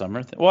that a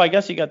summer thing? Well, I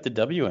guess you got the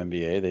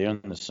WNBA. They're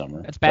in the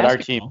summer. That's basketball. But our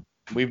team,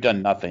 we've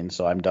done nothing,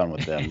 so I'm done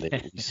with them.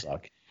 They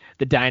suck.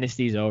 The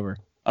dynasty's over.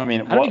 I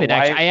mean,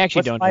 I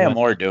actually don't. What's Maya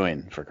Moore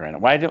doing for crying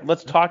out?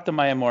 Let's talk to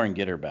Maya Moore and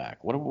get her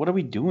back. What are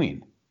we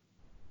doing?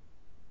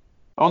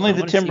 Only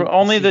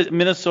the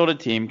Minnesota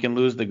team can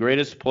lose the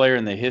greatest player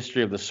in the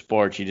history of the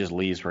sport. She just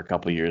leaves for a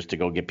couple of years to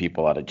go get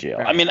people out of jail.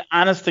 Right. I mean,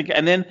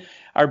 and then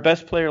our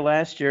best player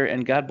last year,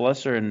 and God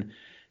bless her, and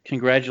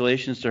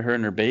congratulations to her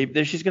and her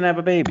baby. She's going to have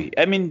a baby.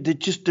 I mean,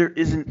 there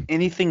isn't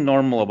anything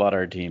normal about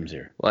our teams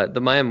here. Well, the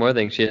Maya Moore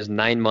thing, she has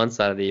 9 months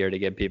out of the year to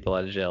get people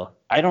out of jail.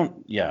 I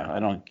don't.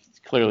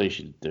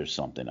 Clearly, there's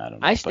something. I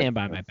don't know. I stand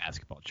by my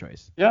basketball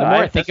choice. Yeah, the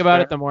more I think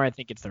about it, the more I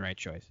think it's the right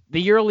choice.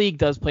 The EuroLeague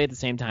does play at the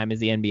same time as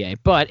the NBA,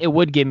 but it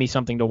would give me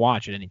something to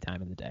watch at any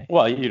time of the day.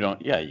 Well, you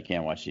don't. Yeah, you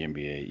can't watch the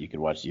NBA. You could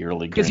watch the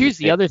EuroLeague. Because here's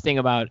the other thing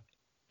about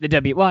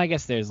the Well, I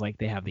guess there's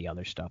they have the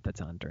other stuff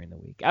that's on during the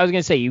week. I was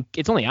gonna say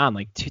it's only on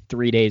like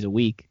 2-3 days a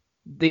week.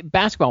 The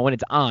basketball when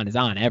it's on is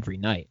on every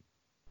night.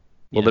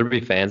 Will there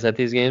be fans at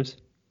these games?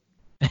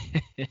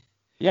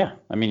 Yeah,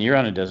 I mean you're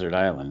on a desert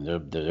island.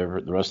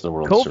 The rest of the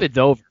world. COVID's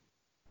over.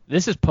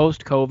 This is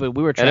post-COVID.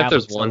 We were traveling. And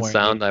if there's one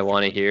sound I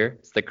want to hear,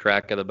 it's the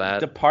crack of the bat.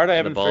 The part I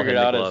haven't figured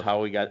out is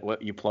how we got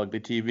what you plug the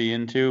TV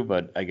into,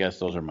 but I guess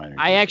those are minor.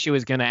 I actually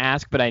was gonna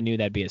ask, but I knew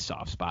that'd be a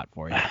soft spot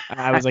for you.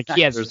 I was like,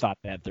 he hasn't thought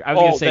that through. I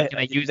was gonna say, can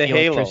I use the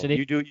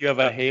electricity? You have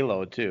a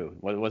Halo too.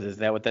 What is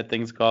that? What that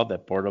thing's called?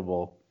 That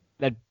portable.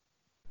 That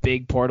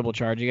big portable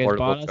charge you guys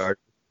bought us?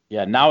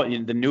 Yeah. Now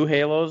the new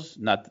Halos,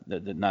 not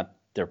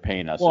they're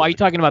paying us. Well, are you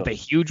talking about the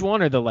huge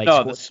one or the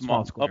the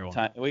small square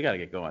one? We gotta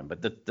get going,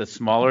 but the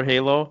smaller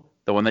Halo.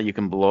 The one that you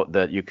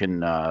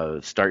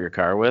can start your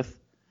car with.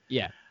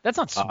 Yeah, that's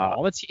not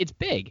small. It's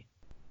big.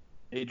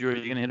 Hey Drew, are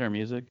you gonna hit our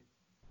music?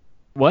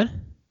 What?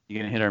 You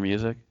gonna hit our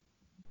music?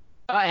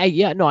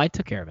 I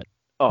took care of it.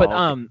 Oh, but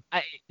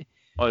okay.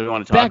 You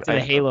want to talk back to the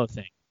Halo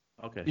thing?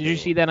 Okay. Did you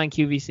see that on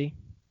QVC?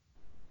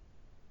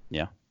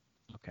 Yeah.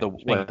 Okay.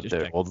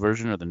 The old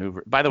version or the new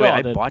version? By the way,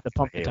 I bought the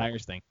pump the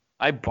tires thing.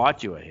 I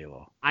bought you a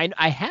Halo.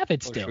 I have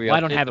it still. Well, I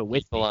don't have it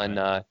with me.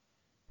 On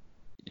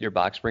your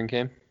box spring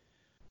came.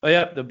 Oh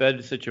yeah, the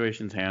bed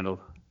situation's handled.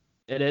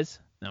 It is.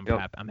 I'm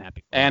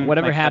happy. And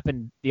whatever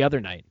happened the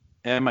other night.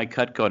 And my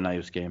Cutco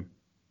knives came.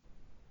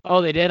 Oh,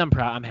 they did. I'm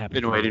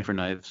happy. Been waiting for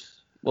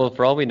knives. Well,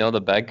 for all we know,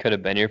 the bed could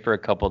have been here for a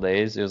couple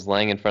days. It was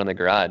laying in front of the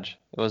garage.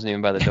 It wasn't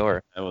even by the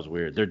door. That was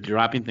weird. They're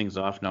dropping things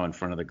off now in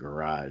front of the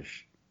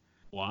garage.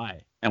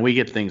 Why? And we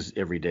get things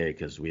every day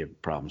because we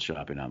have problems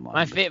shopping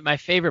online. My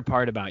favorite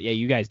part about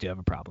you guys do have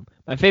a problem.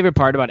 My favorite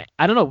part about it,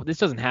 I don't know, this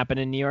doesn't happen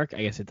in New York.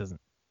 I guess it doesn't.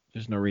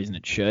 There's no reason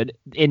it should.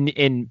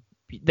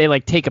 They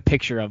like take a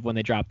picture of when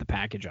they drop the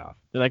package off.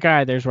 They're like, all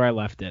right, there's where I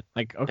left it.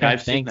 Like, okay,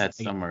 I've seen thanks.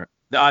 that somewhere.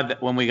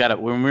 When we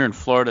were in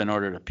Florida and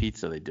ordered a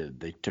pizza,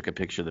 they took a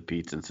picture of the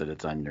pizza and said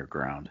it's on your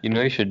ground. You know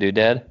what you should do,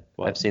 Dad?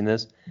 What? I've seen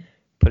this.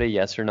 Put a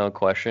yes or no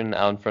question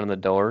out in front of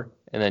the door,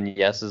 and then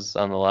yes is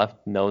on the left,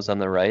 no's on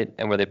the right,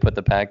 and where they put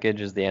the package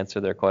is the answer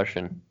to their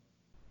question.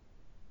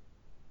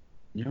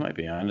 You might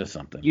be onto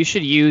something. You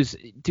should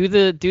do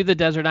the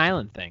desert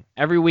island thing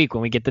every week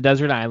when we get the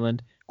desert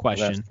island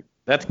question.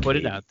 That's put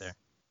it Katie. out there.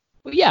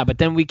 Well, yeah, but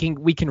then we can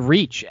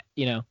reach,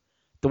 the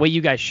way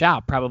you guys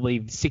shop,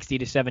 probably 60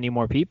 to 70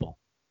 more people.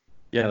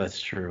 Yeah, that's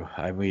true.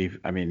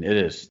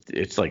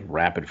 It's like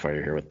rapid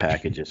fire here with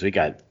packages.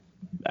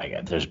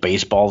 There's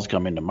baseballs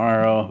coming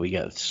tomorrow. We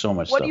got so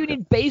much stuff. What do you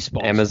need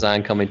baseballs?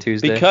 Amazon coming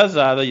Tuesday. Because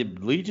the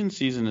Legion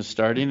season is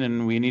starting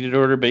and we needed to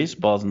order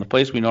baseballs, and the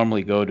place we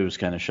normally go to is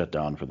kind of shut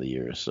down for the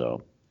year,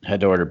 so had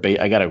to order.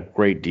 I got a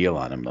great deal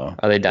on them though.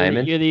 Are they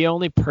diamond? You're the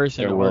only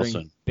person They're ordering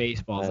Wilson.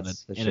 baseballs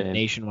in a shame.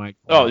 nationwide.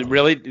 Oh,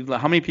 really?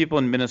 How many people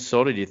in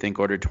Minnesota do you think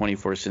ordered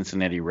 24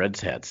 Cincinnati Reds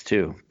hats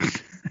too?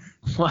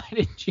 Why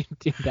did you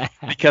do that?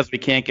 Because we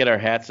can't get our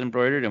hats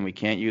embroidered and we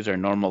can't use our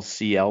normal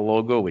CL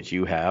logo, which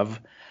you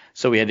have.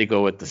 So we had to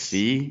go with the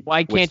C.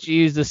 Why can't you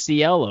use the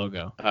CL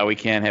logo? We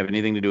can't have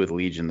anything to do with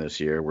Legion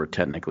this year. We're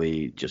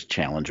technically just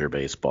Challenger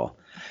baseball.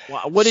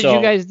 What did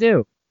you guys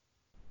do?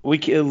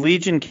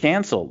 Legion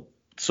canceled.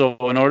 So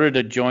in order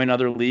to join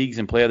other leagues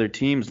and play other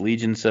teams,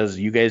 Legion says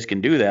you guys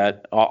can do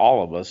that,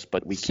 all of us,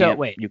 but we can't.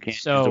 You can't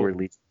use the word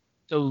Legion.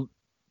 So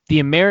the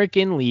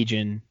American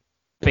Legion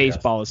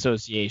Baseball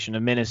Association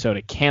of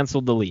Minnesota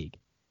canceled the league.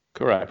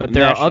 Correct. But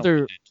there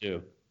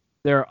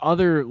are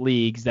other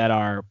leagues that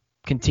are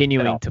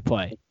continuing to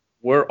play.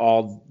 We're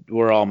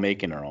all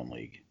making our own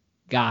league.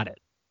 Got it.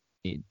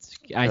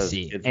 I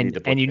see.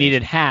 And you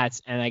needed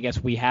hats, and I guess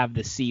we have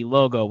the C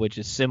logo, which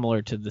is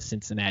similar to the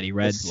Cincinnati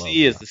Reds logo. The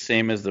C is the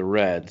same as the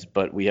Reds,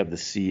 but we have the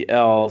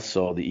CL,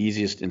 so the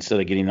easiest, instead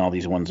of getting all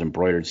these ones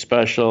embroidered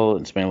special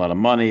and spending a lot of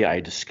money,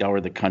 I just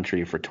scoured the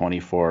country for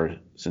 24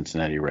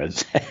 Cincinnati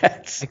Reds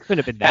hats. It could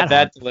have been that hard.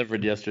 That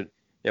delivered yesterday.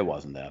 It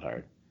wasn't that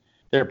hard.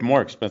 They're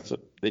more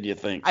expensive than you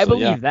think. I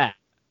believe that.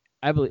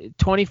 I believe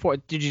 24.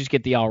 Did you just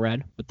get the all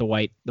red with the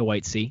white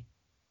C?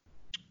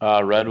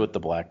 Red with the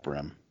black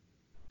brim.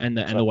 And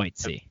the white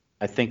C.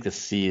 I think the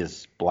C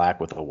is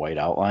black with a white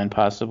outline,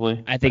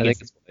 possibly. I think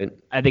it's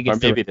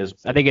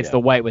the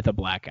white with a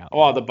black outline.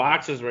 Oh, the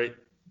box is right.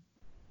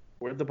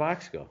 Where'd the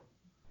box go?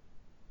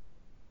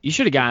 You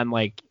should have gotten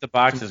the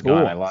box is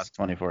gone. I lost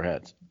 24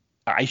 heads.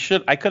 I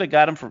could have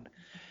got them from.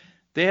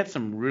 They had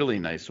some really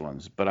nice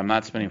ones, but I'm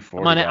not spending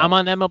 $40. I'm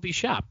on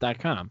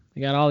MLBshop.com.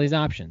 You got all these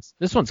options.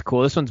 This one's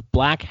cool. This one's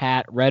black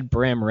hat, red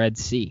brim, red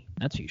C.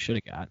 That's what you should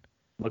have got.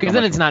 Because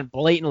then it's not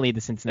blatantly the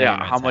Cincinnati Reds.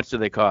 Yeah, how much do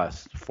they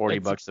cost?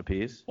 $40 a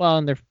piece? Well,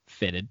 and they're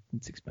fitted.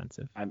 It's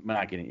expensive. I'm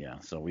not getting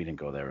so we didn't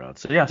go that route.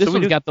 So this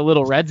one's got the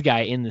little Reds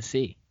guy in the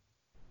C.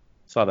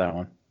 Saw that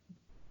one.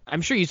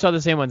 I'm sure you saw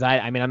the same ones.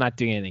 I'm not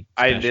doing anything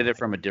special. I did it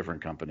from a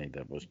different company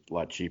that was a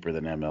lot cheaper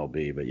than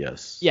MLB, but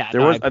yes. Yeah.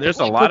 There's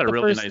a lot of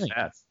really nice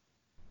hats.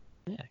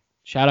 Yeah.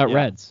 Shout out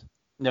Reds.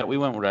 Yeah, we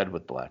went red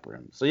with black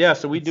rim.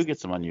 So we do get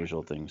some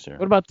unusual things here.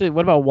 What about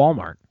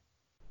Walmart?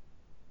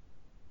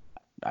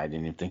 I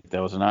didn't even think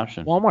that was an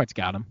option. Walmart's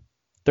got them.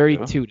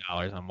 $32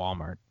 on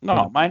Walmart.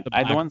 No,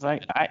 the ones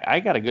I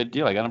got a good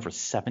deal. I got them for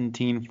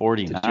 $17.49.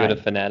 Did you go to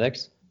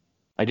Fanatics?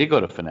 I did go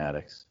to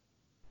Fanatics.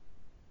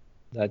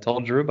 I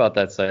told Drew about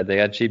that site. They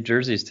got cheap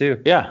jerseys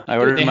too. Yeah, I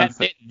ordered them.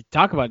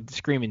 Talk about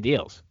screaming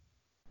deals.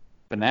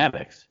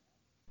 Fanatics.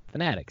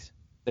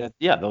 Those.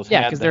 Yeah,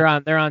 because they're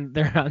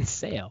on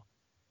sale.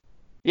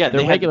 Yeah,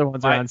 the regular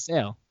ones are on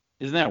sale.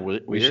 Isn't that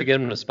weird? We should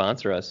get them to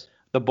sponsor us.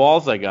 The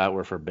balls I got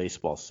were for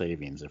baseball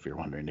savings, if you're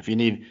wondering. If you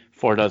need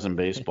 4 dozen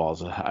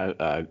baseballs,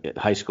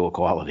 high school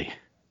quality.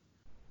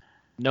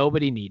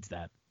 Nobody needs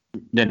that.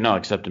 No,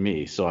 except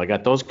me. So I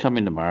got those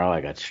coming tomorrow.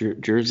 I got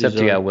jerseys.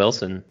 Except you got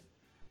Wilson.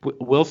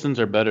 Wilsons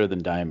are better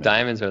than Diamonds.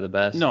 Diamonds are the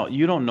best. No,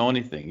 you don't know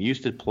anything. You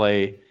used to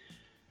play.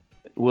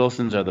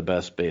 Wilsons are the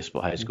best high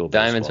school baseball.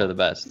 Diamonds are the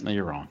best. No,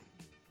 you're wrong.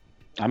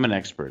 I'm an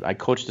expert. I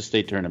coached the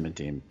state tournament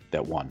team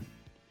that won.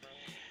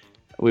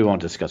 We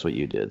won't discuss what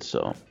you did,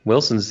 so.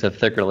 Wilsons have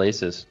thicker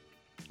laces.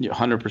 You're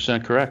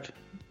 100% correct.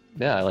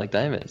 Yeah, I like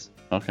diamonds.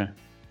 Okay.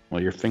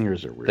 Well, your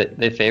fingers are weird.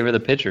 They favor the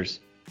pitchers.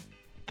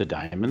 The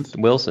Diamonds?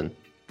 Wilson.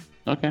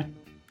 Okay.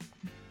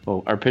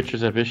 Well, our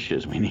pitchers have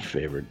issues. We need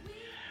favored.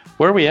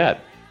 Where are we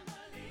at?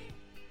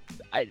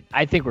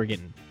 I think we're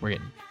getting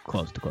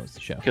close to close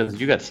the show.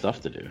 Because you got stuff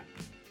to do.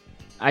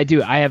 I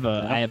do. I have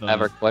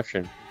a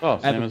question. Oh,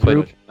 I have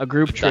a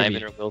group trivia.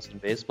 Diamond or Wilson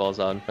baseballs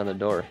out in front of the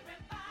door.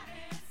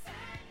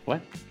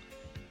 What?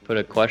 Put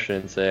a question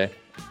and say,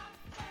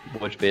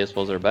 which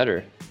baseballs are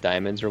better,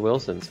 Diamonds or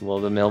Wilsons? Will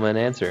the mailman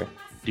answer?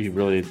 You're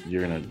going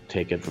to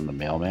take it from the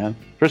mailman?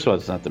 First of all,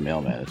 it's not the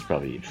mailman. It's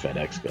probably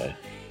FedEx guy.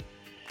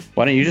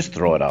 Why don't you just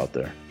throw it out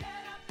there?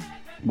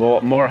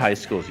 Well, more high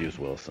schools use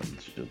Wilson.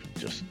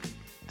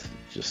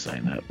 Just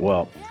saying that.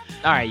 Well,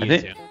 All right, you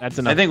two. That's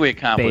enough. I think we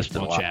accomplished a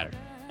baseball lot. chatter.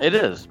 It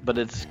is, but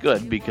it's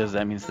good because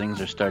that means things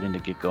are starting to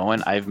get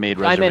going. I've made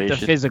I meant reservations.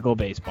 the physical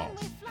baseballs.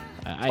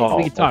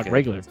 We can talk okay.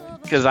 regular.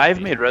 Because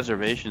I've made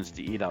reservations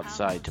to eat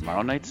outside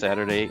tomorrow night,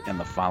 Saturday, and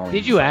the following.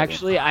 Did you Friday.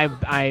 actually?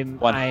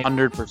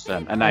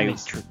 100%. And I I mean,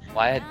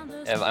 Why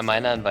am I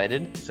not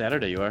invited?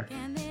 Saturday you are.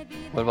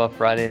 What about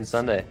Friday and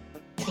Sunday?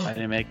 I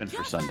didn't make it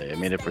for Sunday. I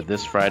made it for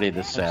this Friday,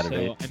 this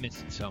Saturday. I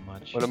miss it so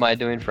much. What am I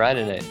doing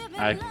Friday night?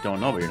 I don't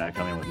know, but you're not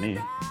coming with me.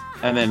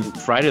 And then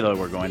Friday though,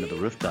 we're going to the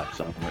rooftop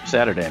somewhere.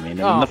 Saturday, I mean, and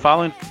then the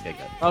following.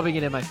 Rubbing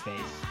it in my face.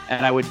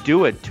 And I would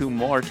do it 2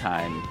 more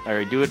times, or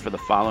I'd do it for the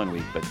following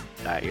week, but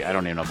I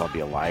don't even know if I'll be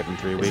alive in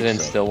 3 weeks. Is it in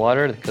so.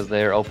 Stillwater? Because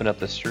they're opening up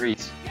the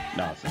streets.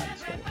 No, it's not in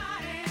Stillwater.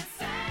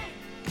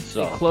 They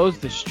So close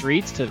the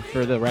streets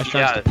for the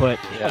restaurants to put.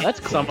 Yeah, Oh, that's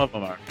cool. Some of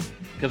them are,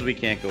 because we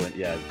can't go in.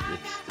 Yeah,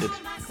 it's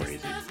crazy.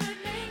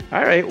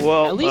 All right,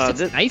 well, At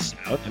least it's nice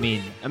out. I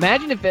mean,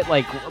 imagine if it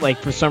like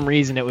for some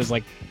reason it was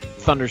like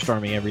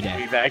thunderstorming every day.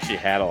 we've actually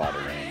had a lot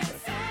of rain.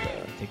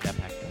 But, Take that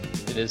back.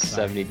 It is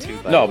 72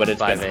 by no, but it's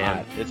 5 been a.m.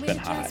 hot. It's been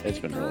hot. It's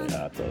been really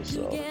hot though.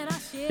 So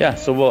yeah,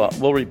 so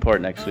we'll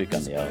report next week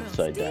on the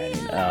outside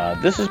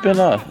dining. This has been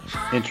a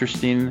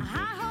interesting,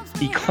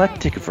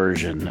 eclectic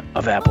version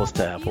of Apples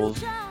to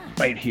Apples,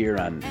 right here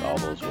on all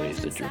those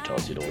ways that Drew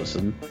tells you to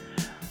listen.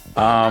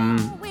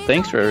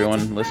 Thanks for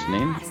everyone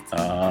listening.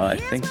 I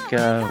think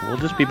we'll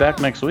just be back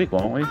next week,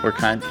 won't we? We're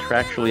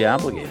contractually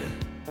obligated.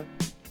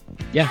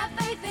 Yeah.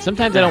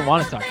 Sometimes I don't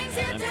want to talk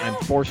about it. I'm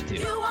forced to.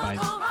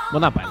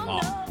 Not by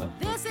law, but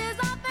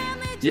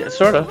Yeah,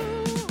 sort of.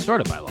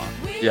 sort of by law.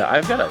 Yeah,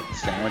 I've got a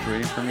sandwich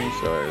waiting for me,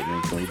 so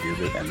can we do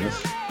the end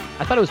this?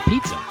 I thought it was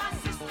pizza.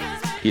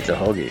 Pizza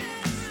hoagie.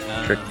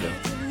 Tricked you.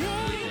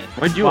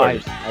 What did you Well,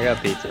 order? I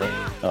got pizza.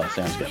 Oh,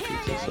 Sam's got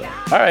pizza, so.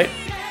 All right.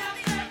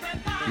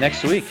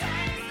 Next week,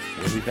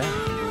 we'll be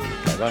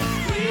back.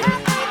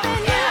 Bye-bye.